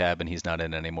Death Cab, and he's not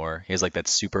in it anymore. He has like that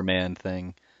Superman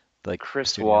thing. Like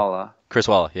Chris Walla. Chris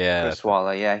Walla, yeah. Chris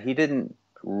Walla, yeah. He didn't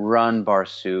run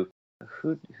Barsook.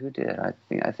 Who did?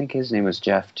 I think his name was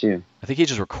Jeff too. I think he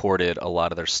just recorded a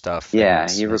lot of their stuff. Yeah,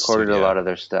 he recorded a lot of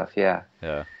their stuff. Yeah.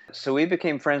 Yeah. So we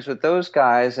became friends with those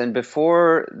guys, and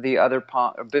before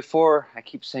I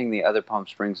keep saying the other Palm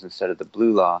Springs instead of the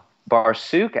Blue Law.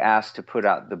 Barsook asked to put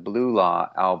out the Blue Law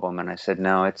album, and I said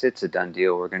no, it's a done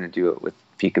deal. We're going to do it with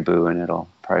Peekaboo, and it'll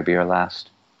probably be our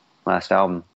last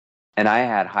album. And I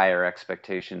had higher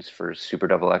expectations for Super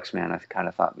Double X-Man. I kind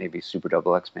of thought maybe Super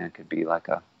Double X-Man could be like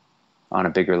on a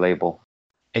bigger label.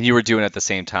 And you were doing it at the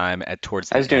same time towards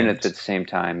the end? I was doing it at the same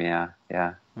time,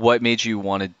 yeah. What made you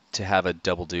wanted to have a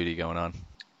double duty going on?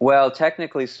 Well,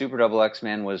 technically Super Double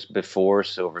X-Man was before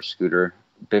Silver Scooter.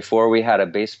 Before we had a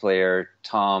bass player,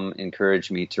 Tom encouraged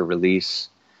me to release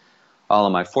all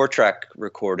of my 4-track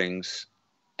recordings,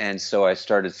 and so I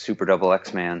started Super Double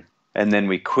X-Man. And then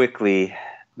we quickly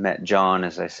met John,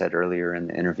 as I said earlier in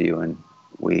the interview, and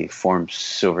we formed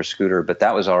Silver Scooter, but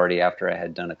that was already after I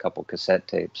had done a couple cassette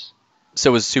tapes.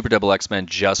 So was Super Double X-Men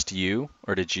just you,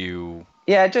 or did you...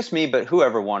 Yeah, just me, but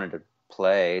whoever wanted to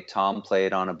play. Tom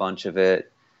played on a bunch of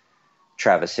it.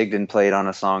 Travis Higdon played on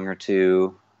a song or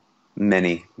two.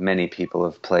 Many, many people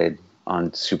have played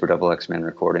on Super Double X-Men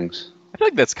recordings. I feel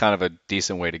like that's kind of a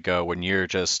decent way to go when you're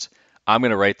just, I'm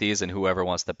going to write these and whoever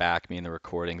wants to back me in the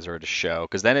recordings or at a show,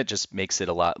 because then it just makes it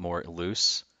a lot more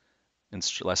loose and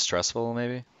less stressful,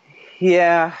 maybe?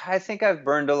 Yeah, I think I've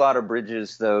burned a lot of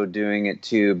bridges, though, doing it,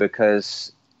 too,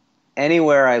 because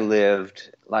anywhere I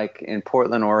lived, like in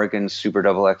Portland, Oregon, Super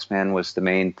Double X-Man was the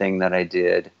main thing that I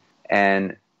did.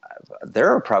 And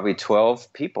there are probably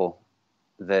 12 people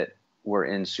that were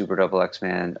in Super Double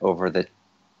X-Man over the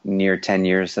near 10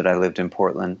 years that I lived in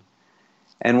Portland.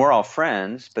 And we're all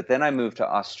friends, but then I moved to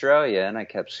Australia and I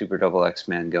kept Super Double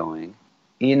X-Man going.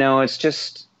 It's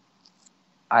just,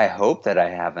 I hope that I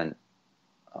haven't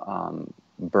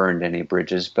burned any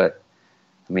bridges, but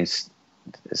I mean,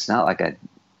 it's not like I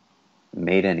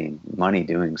made any money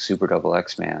doing Super Double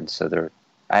X-Man. So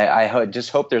I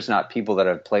just hope there's not people that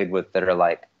I've played with that are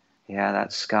like, yeah,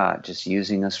 that's Scott just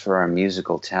using us for our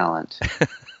musical talent.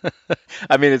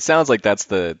 I mean, it sounds like that's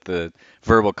the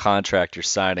verbal contract you're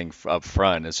signing up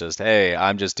front. It's just, hey,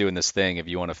 I'm just doing this thing. If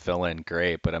you want to fill in,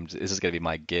 great. But this is going to be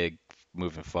my gig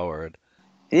moving forward.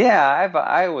 Yeah,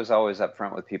 I was always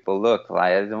upfront with people. Look,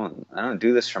 I don't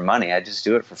do this for money. I just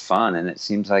do it for fun. And it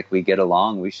seems like we get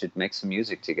along. We should make some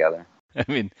music together. I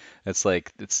mean, it's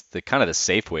the kind of the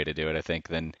safe way to do it, I think.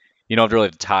 Then you don't really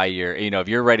have to tie if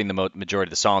you're writing the majority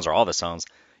of the songs or all the songs,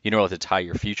 you don't have to tie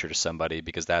your future to somebody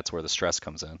because that's where the stress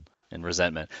comes in and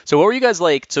resentment. So what were you guys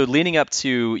like? So leading up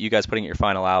to you guys putting out your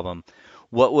final album,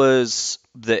 what was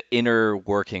the inner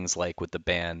workings like with the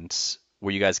band?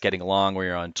 Were you guys getting along? Were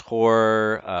you on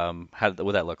tour? What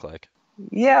did that look like?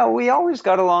 Yeah, we always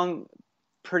got along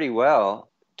pretty well.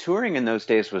 Touring in those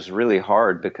days was really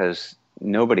hard because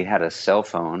nobody had a cell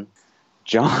phone.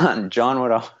 John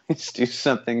would always do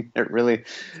something that really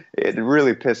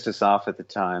pissed us off at the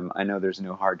time. I know there's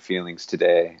no hard feelings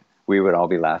today. We would all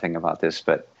be laughing about this,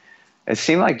 but it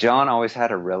seemed like John always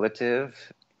had a relative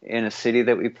in a city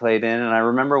that we played in. And I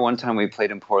remember one time we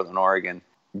played in Portland, Oregon.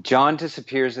 John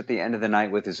disappears at the end of the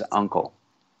night with his uncle.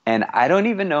 And I don't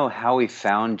even know how we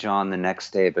found John the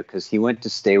next day because he went to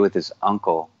stay with his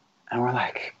uncle. And we're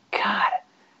like, God,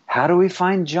 how do we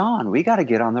find John? We got to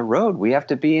get on the road. We have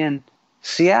to be in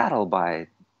Seattle by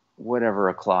whatever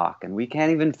o'clock. And we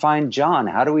can't even find John.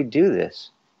 How do we do this?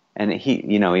 And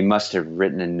he must have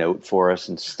written a note for us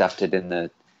and stuffed it in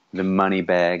the money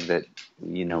bag that,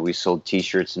 we sold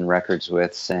T-shirts and records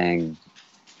with, saying,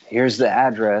 here's the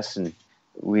address. And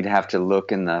we'd have to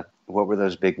look in what were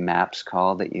those big maps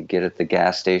called that you'd get at the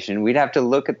gas station? We'd have to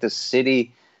look at the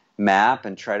city map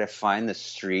and try to find the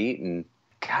street. And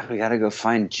God, we got to go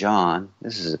find John.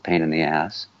 This is a pain in the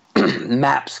ass.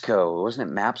 Mapsco.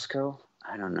 Wasn't it Mapsco?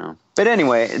 I don't know. But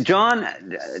anyway, John,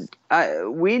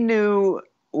 we knew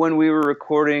when we were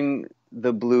recording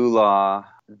the Blue Law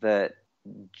that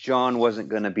John wasn't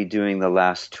going to be doing the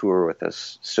last tour with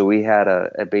us. So we had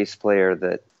a bass player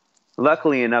that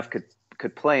luckily enough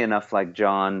could play enough like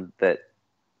John that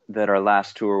our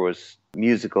last tour was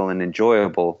musical and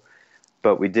enjoyable,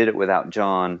 but we did it without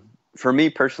John. For me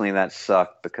personally, that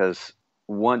sucked because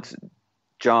once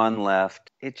John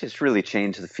left, it just really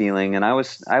changed the feeling, and I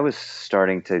was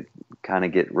starting to kind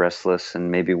of get restless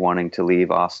and maybe wanting to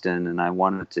leave Austin, and I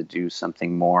wanted to do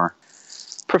something more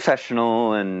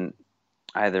professional and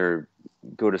either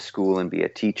go to school and be a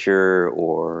teacher,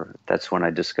 or that's when I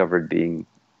discovered being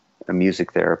a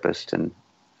music therapist, and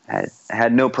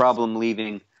had no problem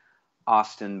leaving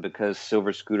Austin because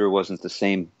Silver Scooter wasn't the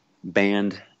same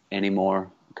band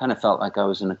anymore. Kind of felt like I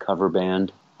was in a cover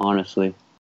band, honestly.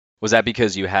 Was that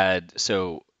because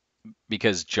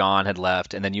because John had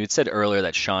left, and then you had said earlier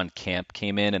that Sean Camp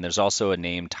came in, and there's also a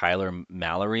name Tyler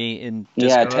Mallory in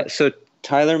Discog? Yeah, so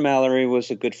Tyler Mallory was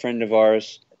a good friend of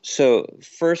ours. So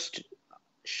first,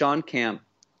 Sean Camp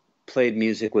played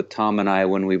music with Tom and I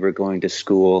when we were going to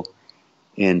school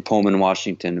in Pullman,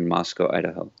 Washington, and Moscow,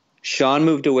 Idaho. Sean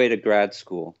moved away to grad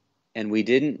school, and we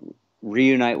didn't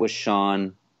reunite with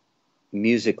Sean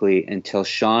musically until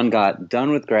Sean got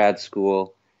done with grad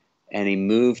school and he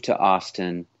moved to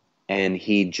Austin and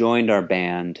he joined our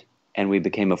band and we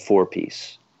became a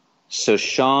four-piece. So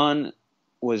Sean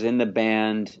was in the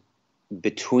band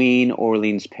between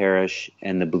Orleans Parish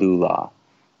and the Blue Law.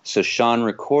 So Sean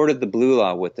recorded the Blue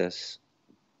Law with us,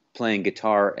 playing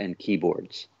guitar and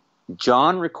keyboards.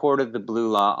 John recorded the Blue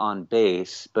Law on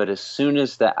bass, but as soon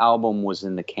as the album was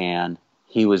in the can,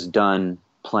 he was done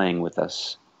playing with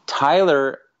us.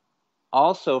 Tyler,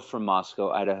 also from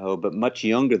Moscow, Idaho, but much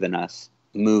younger than us,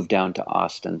 moved down to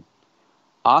Austin.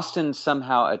 Austin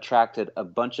somehow attracted a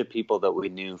bunch of people that we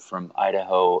knew from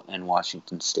Idaho and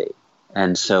Washington State.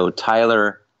 And so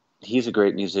Tyler, he's a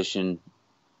great musician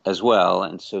as well,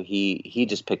 and so he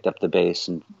just picked up the bass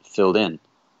and filled in.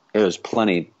 It was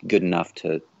plenty good enough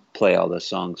to play all the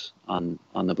songs on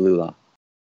the Blue Law.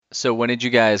 So when did you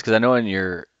guys, because I know on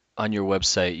your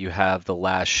website you have the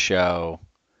last show,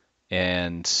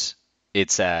 and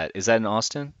is that in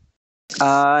Austin?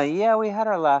 Yeah, we had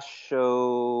our last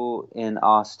show in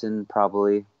Austin,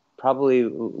 probably.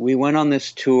 We went on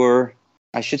this tour.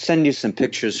 I should send you some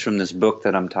pictures from this book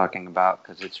that I'm talking about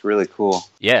because it's really cool.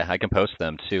 Yeah, I can post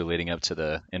them too leading up to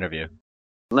the interview.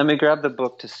 Let me grab the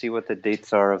book to see what the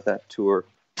dates are of that tour.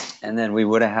 And then we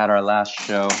would have had our last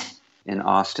show in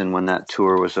Austin when that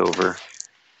tour was over.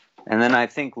 And then I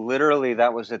think literally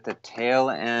that was at the tail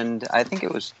end. I think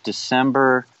it was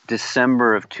December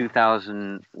of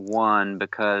 2001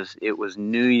 because it was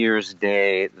New Year's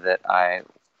Day that I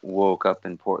woke up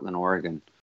in Portland, Oregon,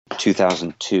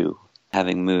 2002,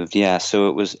 having moved. Yeah, so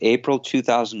it was April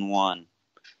 2001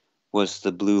 was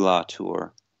the Blue Law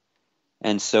tour.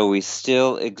 And so we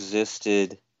still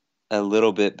existed a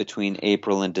little bit between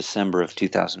April and December of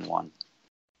 2001.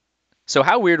 So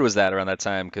how weird was that around that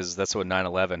time? Because that's when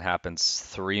 9/11 happens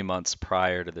 3 months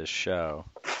prior to this show.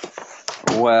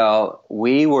 Well,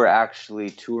 we were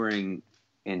actually touring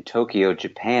in Tokyo,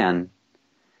 Japan.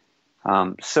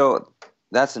 So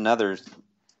that's another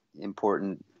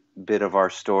important bit of our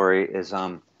story is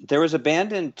there was a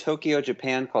band in Tokyo,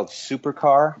 Japan called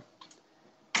Supercar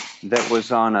that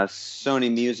was on a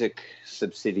Sony Music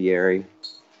subsidiary.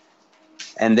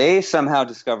 And they somehow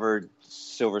discovered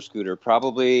Silver Scooter,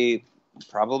 probably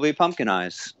Pumpkin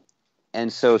Eyes.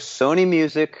 And so Sony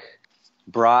Music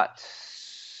brought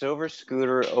Silver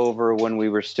Scooter over when we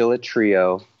were still a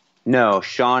trio. No,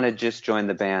 Sean had just joined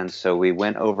the band, so we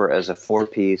went over as a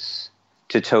 4-piece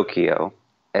to Tokyo.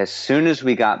 As soon as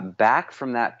we got back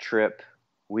from that trip,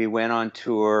 we went on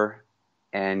tour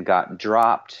and got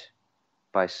dropped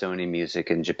by Sony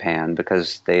Music in Japan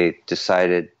because they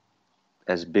decided,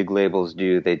 as big labels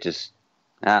do, they just,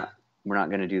 we're not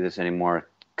going to do this anymore.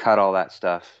 Cut all that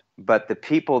stuff. But the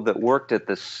people that worked at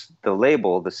the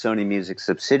label, the Sony Music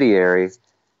subsidiary,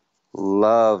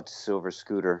 loved Silver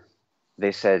Scooter.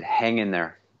 They said, hang in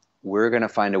there. We're going to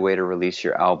find a way to release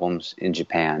your albums in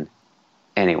Japan.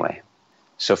 Anyway,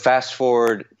 so fast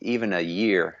forward even a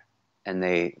year, and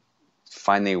they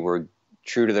finally were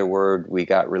true to their word. We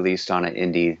got released on an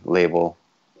indie label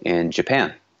in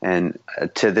Japan. And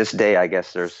to this day, I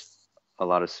guess there's a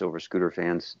lot of Silver Scooter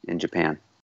fans in Japan.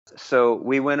 So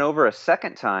we went over a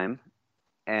second time,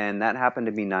 and that happened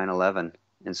to be 9/11.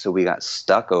 And so we got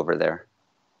stuck over there.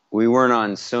 We weren't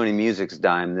on Sony Music's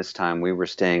dime this time. We were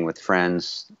staying with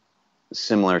friends,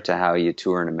 similar to how you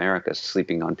tour in America,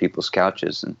 sleeping on people's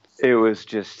couches. And it was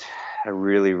just a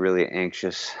really, really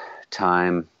anxious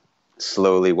time,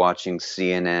 slowly watching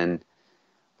CNN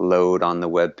load on the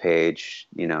web page,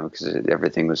 because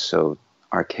everything was so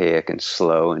archaic and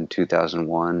slow in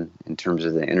 2001 in terms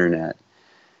of the internet.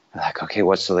 Like, okay,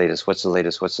 what's the latest? What's the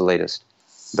latest? What's the latest?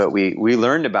 But we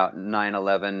learned about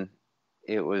 9/11.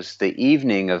 It was the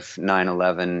evening of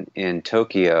 9/11 in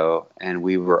Tokyo, and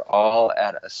we were all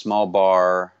at a small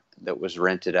bar that was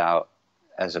rented out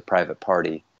as a private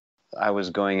party. I was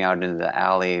going out into the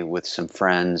alley with some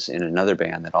friends in another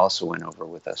band that also went over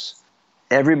with us.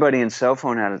 Everybody in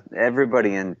Tokyo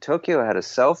had a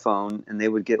cell phone, and they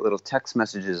would get little text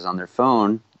messages on their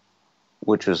phone,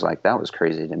 which was like, that was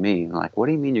crazy to me. Like, what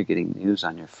do you mean you're getting news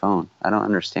on your phone? I don't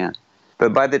understand.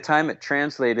 But by the time it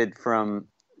translated from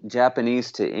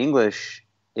Japanese to English,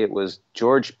 it was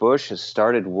George Bush has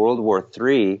started World War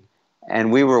III,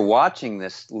 and we were watching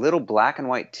this little black and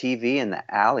white TV in the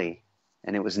alley,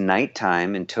 and it was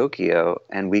nighttime in Tokyo,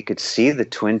 and we could see the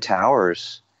Twin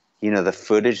Towers, the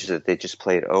footage that they just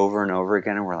played over and over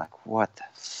again, and we're like, what the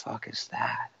fuck is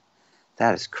that?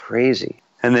 That is crazy.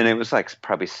 And then it was like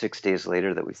probably 6 days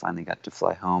later that we finally got to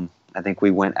fly home. I think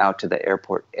we went out to the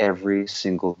airport every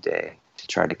single day to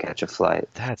try to catch a flight.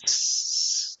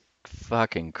 That's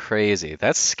fucking crazy.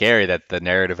 That's scary that the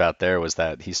narrative out there was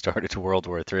that he started World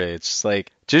War III. It's just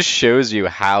just shows you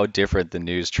how different the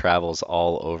news travels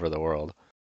all over the world.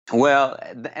 Well,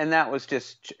 and that was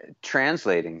just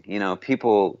translating,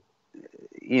 people,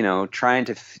 trying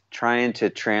to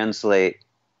translate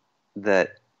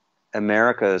that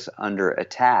America's under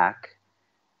attack.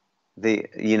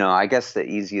 I guess the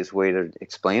easiest way to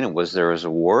explain it was there was a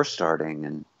war starting,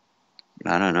 and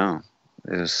I don't know.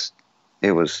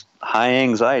 It was high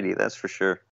anxiety, that's for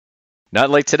sure.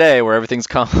 Not like today where everything's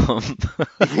calm.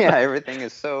 Yeah, everything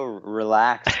is so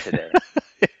relaxed today.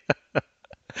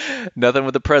 Nothing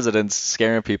with the presidents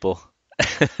scaring people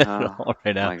right now. Oh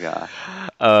my God.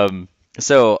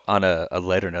 So on a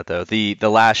lighter note though, the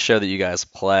last show that you guys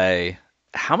play,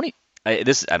 how many? I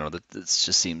don't know. This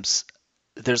just seems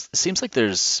like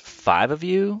there's 5 of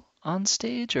you on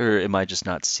stage, or am I just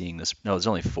not seeing this? No, there's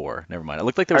only 4. Never mind. It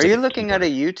looked like there was. Are you looking at a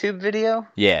YouTube video?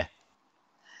 Yeah.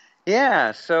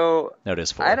 Yeah. So no, it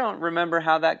is 4. I don't remember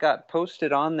how that got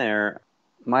posted on there.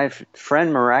 My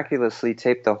friend miraculously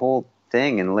taped the whole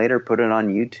thing and later put it on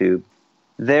YouTube.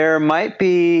 There might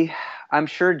be. I'm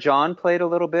sure John played a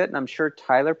little bit, and I'm sure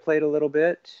Tyler played a little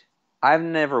bit. I've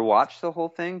never watched the whole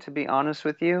thing, to be honest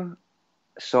with you,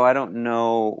 so I don't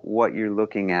know what you're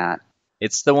looking at.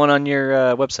 It's the one on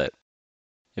your website.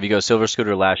 If you go Silver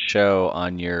Scooter Last Show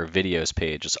on your videos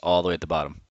page, it's all the way at the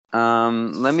bottom.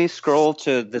 Let me scroll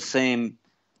to the same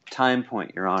time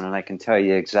point you're on, and I can tell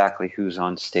you exactly who's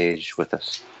on stage with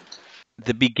us.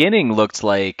 The beginning looked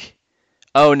like...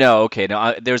 Oh, no, okay.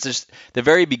 No, there's just... The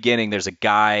very beginning, there's a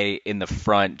guy in the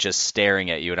front just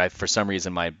staring at you, and for some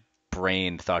reason my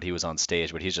brain thought he was on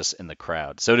stage, but he's just in the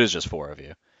crowd. So it is just 4 of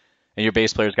you. And your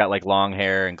bass player's got long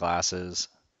hair and glasses,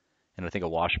 and I think a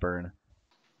washburn.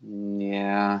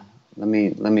 Yeah, let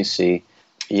me see.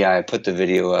 Yeah, I put the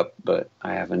video up, but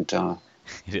I haven't. You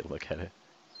didn't look at it.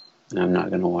 I'm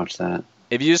not gonna watch that.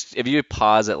 If you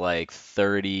pause at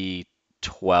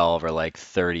 30:12 or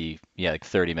 30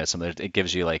 minutes, something, it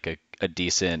gives you a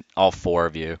decent, all 4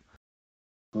 of you.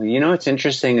 Well, what's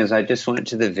interesting is I just went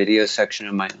to the video section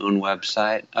of my own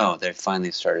website. Oh, they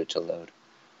finally started to load.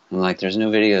 I'm like, there's no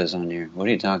videos on here. What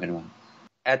are you talking about?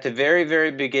 At the very,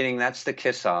 very beginning, that's the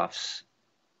Kiss-Offs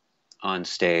on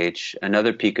stage,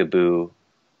 another peekaboo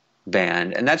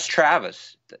band, and that's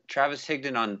Travis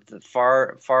Higdon on the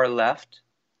far left.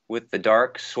 with the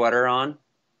dark sweater on,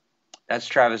 that's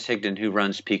Travis Higdon, who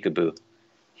runs Peekaboo.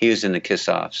 He was in the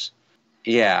Kiss-Offs.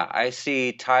 Yeah, I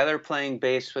see Tyler playing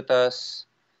bass with us,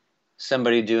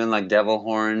 somebody doing like devil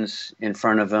horns in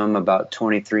front of him about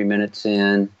 23 minutes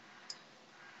in.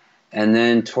 And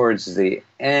then towards the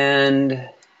end,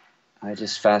 I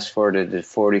just fast forwarded to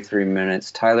 43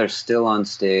 minutes. Tyler's still on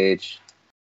stage.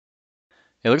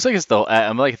 It looks like it's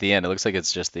I'm like at the end. It looks like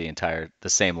it's just the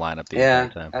same lineup the entire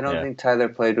time. I don't think Tyler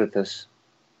played with us,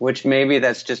 which maybe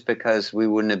that's just because we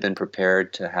wouldn't have been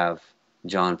prepared to have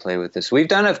John play with us. We've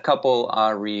done a couple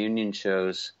reunion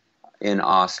shows in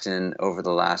Austin over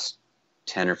the last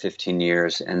 10 or 15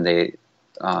 years, and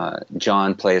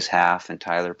John plays half and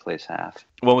Tyler plays half.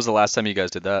 When was the last time you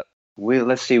guys did that?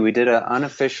 Let's see, we did an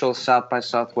unofficial South by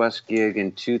Southwest gig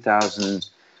in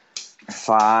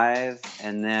 2005,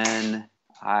 and then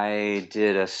I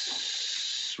did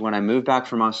when I moved back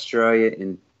from Australia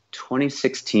in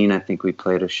 2016, I think we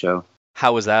played a show.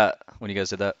 How was that when you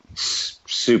guys did that?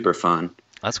 Super fun.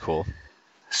 That's cool.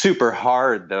 Super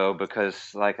hard, though,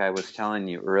 because like I was telling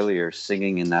you earlier,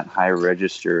 singing in that high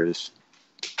register is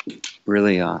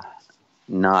really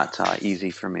not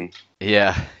easy for me.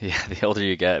 Yeah. The older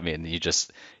you get, I mean,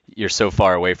 you're so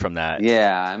far away from that.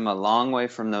 Yeah, I'm a long way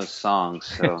from those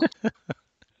songs. So,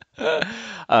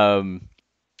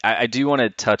 I do want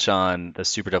to touch on the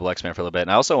Super Double X Man for a little bit,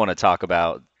 and I also want to talk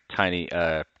about Tiny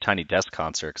Desk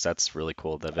Concert because that's really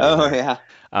cool. Yeah.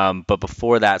 But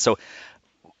before that, so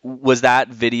was that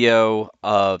video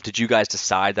did you guys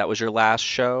decide that was your last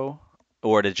show,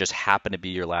 or did it just happen to be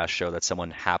your last show that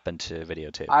someone happened to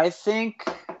videotape?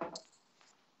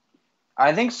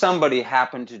 I think somebody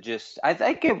happened to I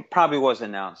think it probably was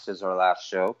announced as our last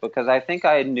show because I think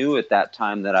I knew at that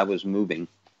time that I was moving.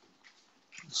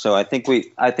 So I think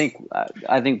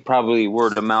probably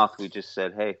word of mouth, we just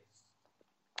said, hey,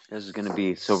 this is going to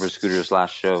be Silver Scooter's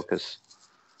last show because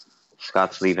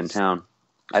Scott's leaving town.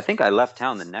 I think I left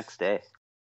town the next day.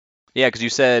 Yeah, because you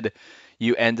said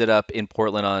you ended up in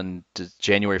Portland on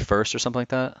January 1st or something like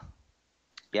that?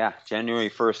 Yeah, January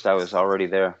 1st, I was already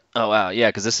there. Oh, wow. Yeah,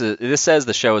 because this says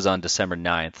the show is on December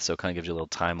 9th, so it kind of gives you a little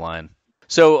timeline.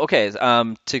 So, okay,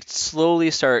 to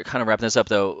slowly start kind of wrapping this up,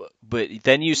 though, but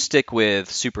then you stick with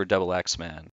Super Double X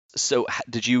Man. So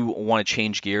did you want to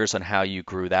change gears on how you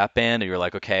grew that band? Or you're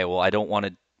like, okay, well, I don't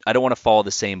want to follow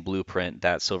the same blueprint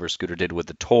that Silver Scooter did with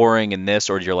the touring and this,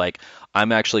 or you're like,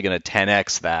 I'm actually going to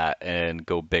 10x that and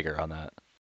go bigger on that?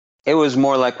 It was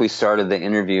more like we started the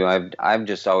interview. I've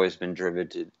just always been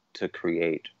driven to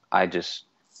create.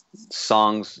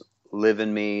 Songs live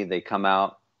in me. They come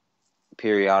out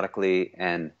periodically,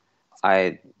 and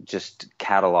I just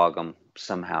catalog them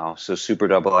somehow. So Super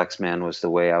Double X Man was the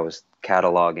way I was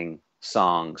cataloging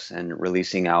songs and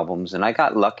releasing albums. And I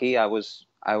got lucky. I was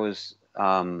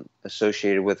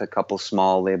associated with a couple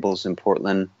small labels in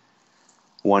Portland,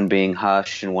 one being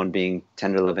Hush and one being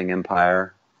Tender Living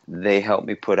Empire. They helped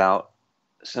me put out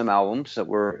some albums that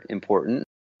were important.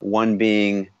 One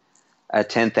being a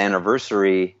 10th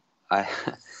anniversary.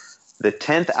 The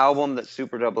 10th album that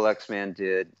Super Double X Man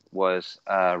did was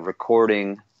a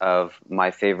recording of my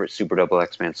favorite Super Double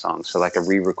X Man songs. So like a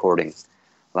re-recording.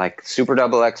 Like Super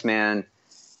Double X Man,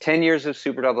 10 years of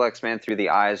Super Double X Man through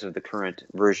the eyes of the current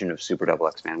version of Super Double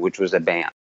X Man, which was a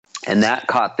band. And that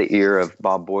caught the ear of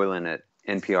Bob Boylan at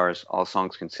NPR's All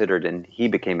Songs Considered, and he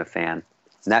became a fan.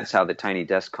 And that's how the Tiny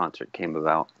Desk Concert came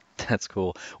about. That's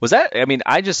cool.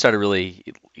 I just started really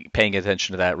paying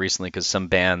attention to that recently because some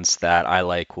bands that I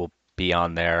like will be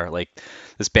on there. Like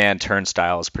this band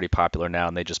Turnstile is pretty popular now,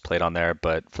 and they just played on there.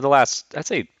 But for the last, I'd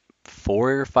say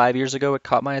 4 or 5 years ago, it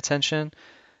caught my attention,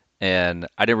 and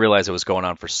I didn't realize it was going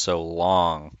on for so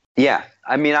long. Yeah,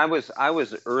 I mean, I was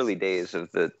early days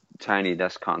of the Tiny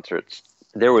Desk Concerts.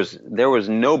 There was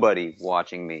nobody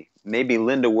watching me. Maybe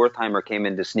Linda Wertheimer came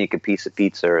in to sneak a piece of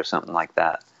pizza or something like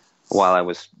that while I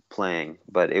was playing.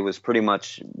 But it was pretty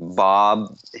much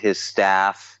Bob, his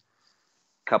staff,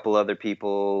 a couple other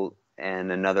people,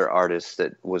 and another artist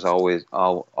that was always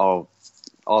also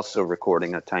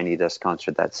recording a Tiny Desk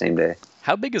Concert that same day.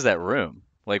 How big is that room?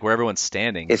 Like where everyone's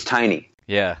standing? It's tiny.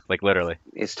 Yeah, like literally.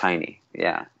 It's tiny.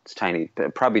 Yeah, it's tiny.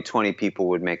 Probably 20 people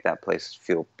would make that place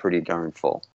feel pretty darn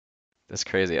full. That's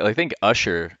crazy. I think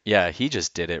Usher, yeah, he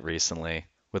just did it recently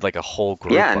with like a whole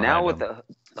group. Yeah, now with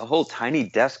the whole Tiny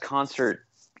Desk Concert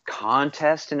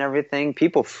contest and everything,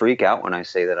 people freak out when I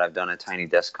say that I've done a Tiny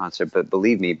Desk Concert. But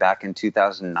believe me, back in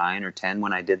 2009 or 10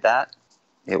 when I did that,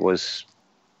 it was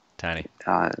tiny.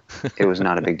 It was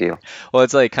not a big deal. Well,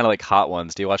 it's like kind of like Hot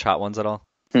Ones. Do you watch Hot Ones at all?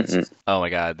 Mm-mm. Oh my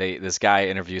God. This guy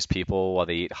interviews people while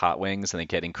they eat hot wings and they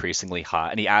get increasingly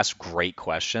hot, and he asks great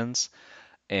questions.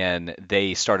 and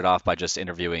they started off by just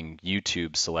interviewing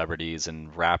YouTube celebrities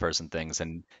and rappers and things,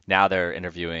 and now they're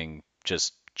interviewing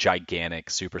just gigantic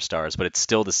superstars, but it's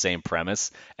still the same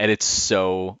premise, and it's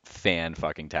so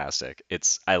fan-fucking-tastic.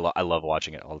 I love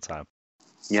watching it all the time.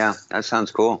 Yeah, that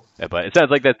sounds cool. Yeah, but it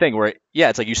sounds like that thing where, yeah,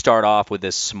 it's like you start off with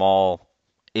this small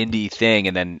indie thing,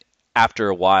 and then after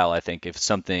a while, I think if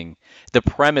something, the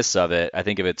premise of it, I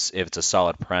think if it's a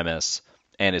solid premise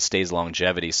and it stays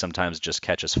longevity, sometimes it just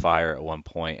catches fire at one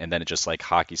point, and then it just like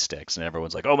hockey sticks, and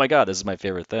everyone's like, oh my God, this is my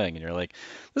favorite thing. And you're like,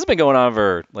 this has been going on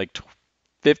for like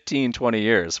 15, 20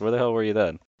 years. Where the hell were you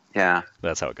then? Yeah.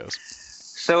 That's how it goes.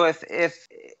 So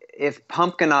if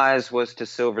Pumpkin Eyes was to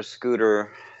Silver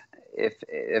Scooter,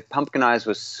 if Pumpkin Eyes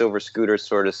was Silver Scooter's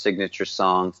sort of signature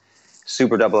song,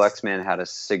 Super Double X-Man had a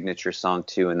signature song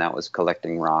too, and that was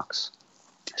Collecting Rocks.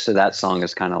 So that song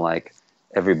is kind of like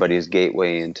everybody's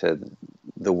gateway into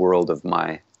the world of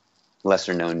my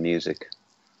lesser known music.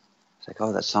 It's like,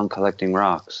 oh, that song Collecting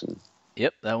Rocks. And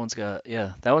Yep, that one's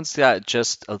got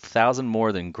just 1,000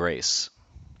 more than Grace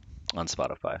on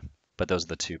Spotify. But those are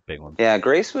the two big ones. yeah,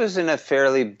 Grace was in a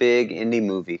fairly big indie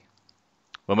movie.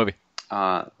 What movie?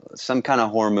 Some kind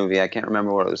of horror movie. I can't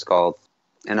remember what it was called.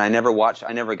 And I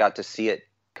never got to see it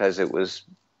because it was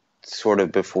sort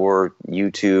of before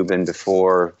YouTube and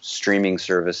before streaming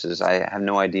services. I have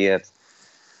no idea.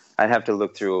 I'd have to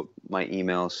look through my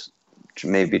emails to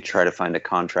maybe try to find a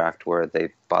contract where they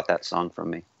bought that song from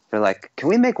me. They're like, can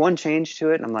we make one change to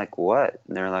it? And I'm like, what?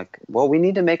 And they're like, well, we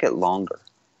need to make it longer.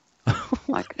 I'm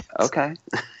like, okay.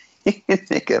 You can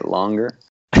make it longer.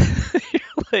 You're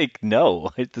like,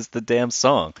 no, this is the damn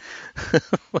song.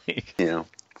 Like,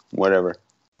 whatever.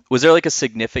 Was there like a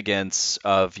significance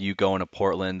of you going to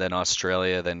Portland, then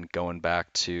Australia, then going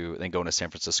to San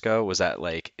Francisco? Was that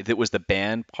like, was the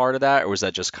band part of that, or was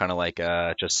that just kind of like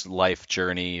just life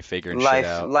journey, figuring shit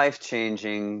out? Life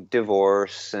changing,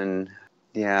 divorce, and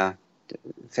yeah,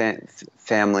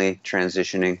 family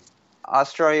transitioning.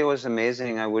 Australia was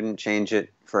amazing. I wouldn't change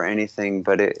it for anything,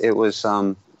 but it was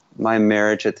my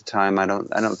marriage at the time. I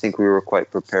don't think we were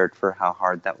quite prepared for how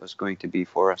hard that was going to be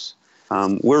for us.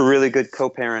 We're really good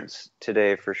co-parents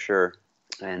today for sure,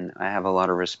 and I have a lot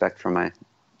of respect for my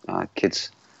kids'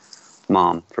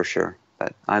 mom for sure.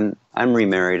 But I'm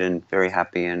remarried and very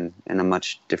happy and in a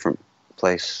much different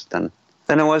place than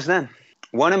I was then.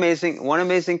 One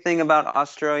amazing thing about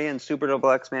Australia and Super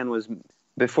Double X-Man was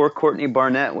before Courtney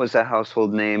Barnett was a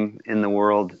household name in the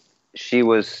world, she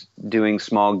was doing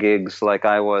small gigs like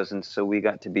I was, and so we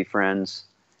got to be friends.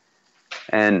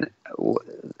 And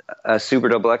a Super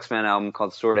Double X-Man album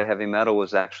called Sorta Heavy Metal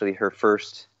was actually her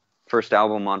first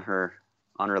album on her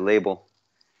label.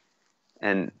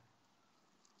 And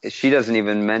she doesn't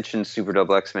even mention Super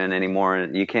Double X-Man anymore,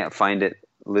 and you can't find it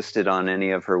listed on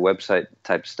any of her website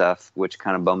type stuff, which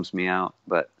kind of bums me out.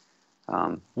 But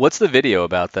what's the video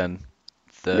about then?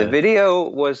 The video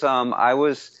was I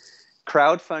was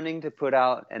crowdfunding to put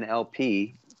out an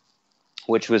LP,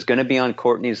 which was going to be on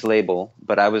Courtney's label,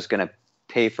 but I was going to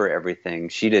pay for everything.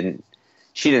 She didn't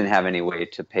have any way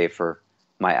to pay for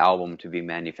my album to be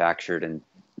manufactured and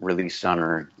released on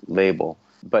her label.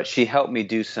 But she helped me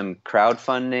do some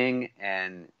crowdfunding,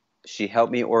 and she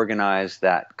helped me organize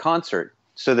that concert.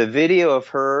 So the video of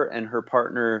her and her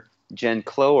partner, Jen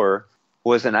Clower,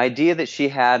 was an idea that she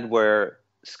had where,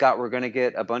 Scott, we're going to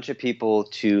get a bunch of people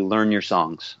to learn your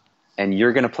songs, and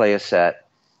you're going to play a set,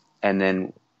 and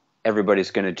then everybody's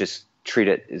going to just treat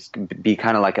it as be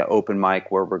kind of like an open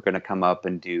mic where we're going to come up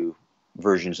and do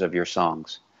versions of your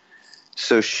songs.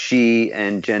 So she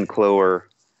and Jen Clower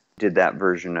did that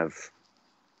version of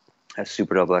a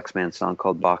Super Double X-Man song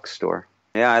called Box Store.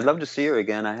 Yeah, I'd love to see her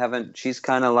again. I haven't. She's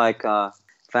kind of like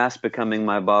fast becoming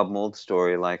my Bob Mould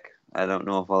story. Like, I don't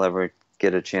know if I'll ever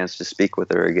get a chance to speak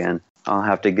with her again. I'll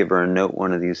have to give her a note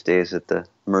one of these days at the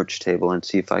merch table and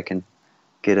see if I can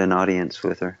get an audience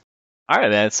with her. All right,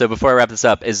 man. So before I wrap this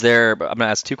up, I'm going to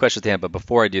ask two questions at the end, but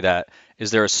before I do that,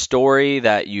 is there a story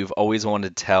that you've always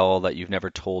wanted to tell that you've never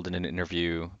told in an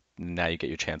interview, now you get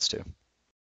your chance to?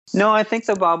 No, I think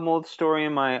the Bob Mould story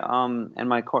and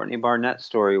my Courtney Barnett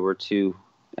story were two,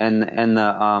 and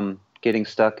the getting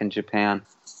stuck in Japan.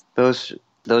 Those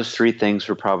three things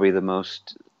were probably the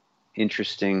most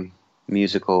interesting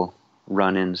musical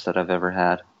run-ins that I've ever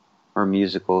had, or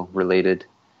musical related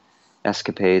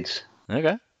escapades.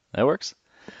 Okay, that works.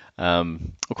 Well,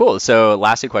 cool. So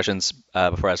last two questions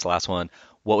before I ask the last one.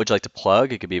 What would you like to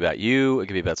plug? It could be about you. It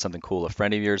could be about something cool a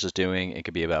friend of yours is doing. It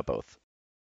could be about both.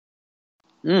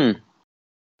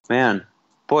 Man.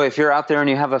 Boy, if you're out there and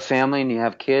you have a family and you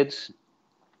have kids,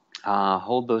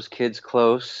 hold those kids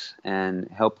close and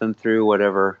help them through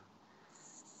whatever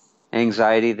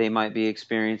anxiety they might be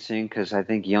experiencing, because I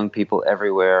think young people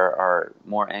everywhere are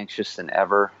more anxious than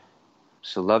ever.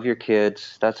 So love your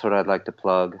kids. That's what I'd like to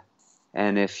plug.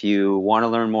 And if you want to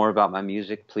learn more about my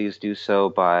music, please do so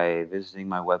by visiting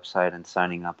my website and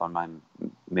signing up on my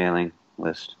mailing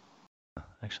list.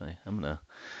 Actually, I'm gonna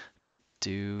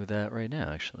do that right now.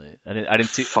 Actually, I didn't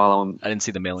see Follow I didn't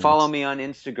see the mailing follow list. me on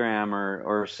Instagram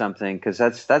or something, because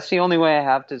that's the only way I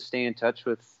have to stay in touch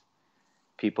with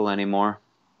people anymore.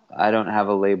 I don't have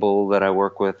a label that I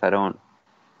work with. I don't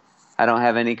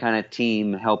have any kind of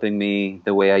team helping me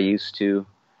the way I used to,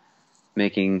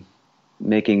 making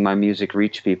my music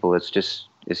reach people. It's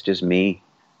just me,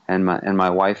 and my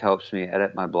wife helps me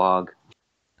edit my blog.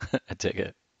 I take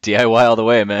it. DIY all the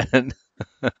way, man.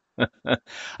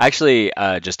 Actually,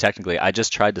 just technically, I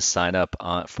just tried to sign up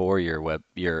for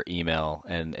your email,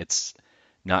 and it's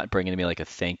not bringing me like a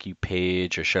thank you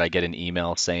page, or should I get an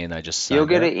email saying I just You'll signed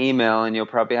get up? an email, and you'll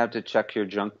probably have to check your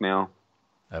junk mail.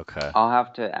 Okay. I'll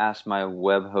have to ask my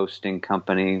web hosting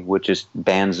company, which is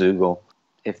Bandzoogle,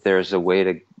 if there's a way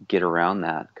to get around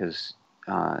that, because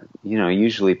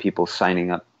usually people signing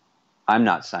up, I'm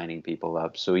not signing people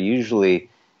up. So usually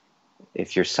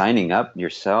if you're signing up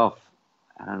yourself,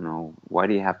 I don't know, why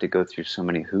do you have to go through so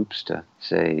many hoops to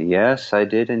say, yes, I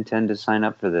did intend to sign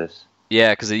up for this?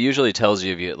 Yeah, because it usually tells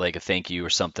you if you like a thank you or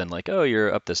something like, oh,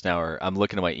 you're up this now, or I'm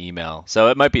looking at my email. So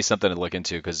it might be something to look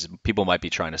into because people might be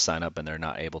trying to sign up and they're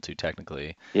not able to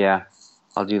technically. Yeah,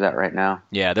 I'll do that right now.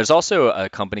 Yeah, there's also a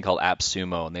company called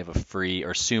AppSumo, and they have a free,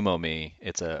 or Sumo Me.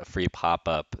 It's a free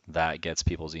pop-up that gets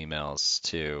people's emails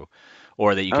too,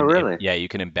 or that you Oh, can, really? yeah, you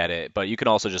can embed it. But you can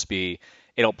also just be,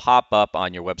 it'll pop up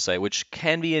on your website, which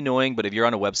can be annoying. But if you're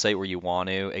on a website where you want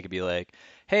to, it could be like,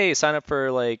 hey, sign up for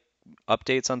like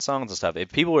updates on songs and stuff.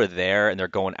 If people are there and they're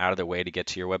going out of their way to get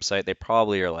to your website, they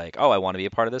probably are like, oh, I want to be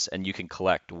a part of this, and you can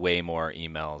collect way more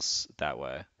emails that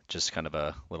way. Just kind of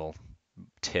a little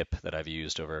tip that I've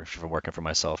used over from working for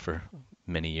myself for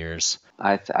many years.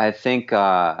 I think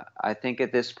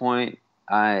at this point,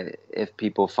 if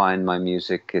people find my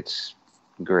music, it's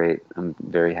great. I'm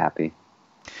very happy.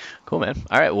 Cool, man.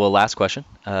 All right. Well, last question.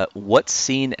 What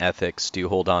scene ethics do you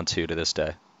hold on to this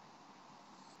day?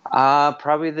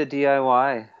 Probably the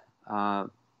DIY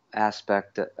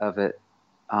aspect of it.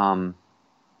 Um,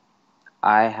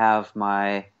 I have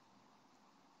my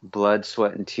blood,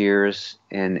 sweat, and tears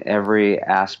in every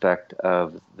aspect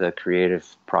of the creative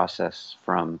process,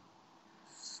 from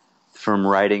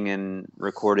writing and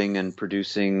recording and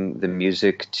producing the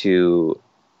music to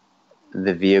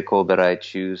the vehicle that I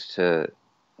choose to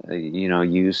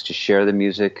use to share the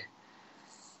music,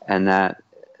 and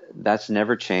that's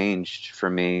never changed for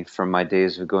me from my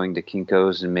days of going to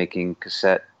Kinko's and making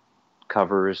cassette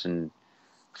covers and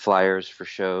flyers for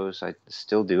shows. I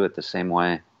still do it the same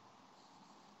way,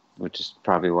 which is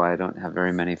probably why I don't have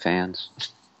very many fans.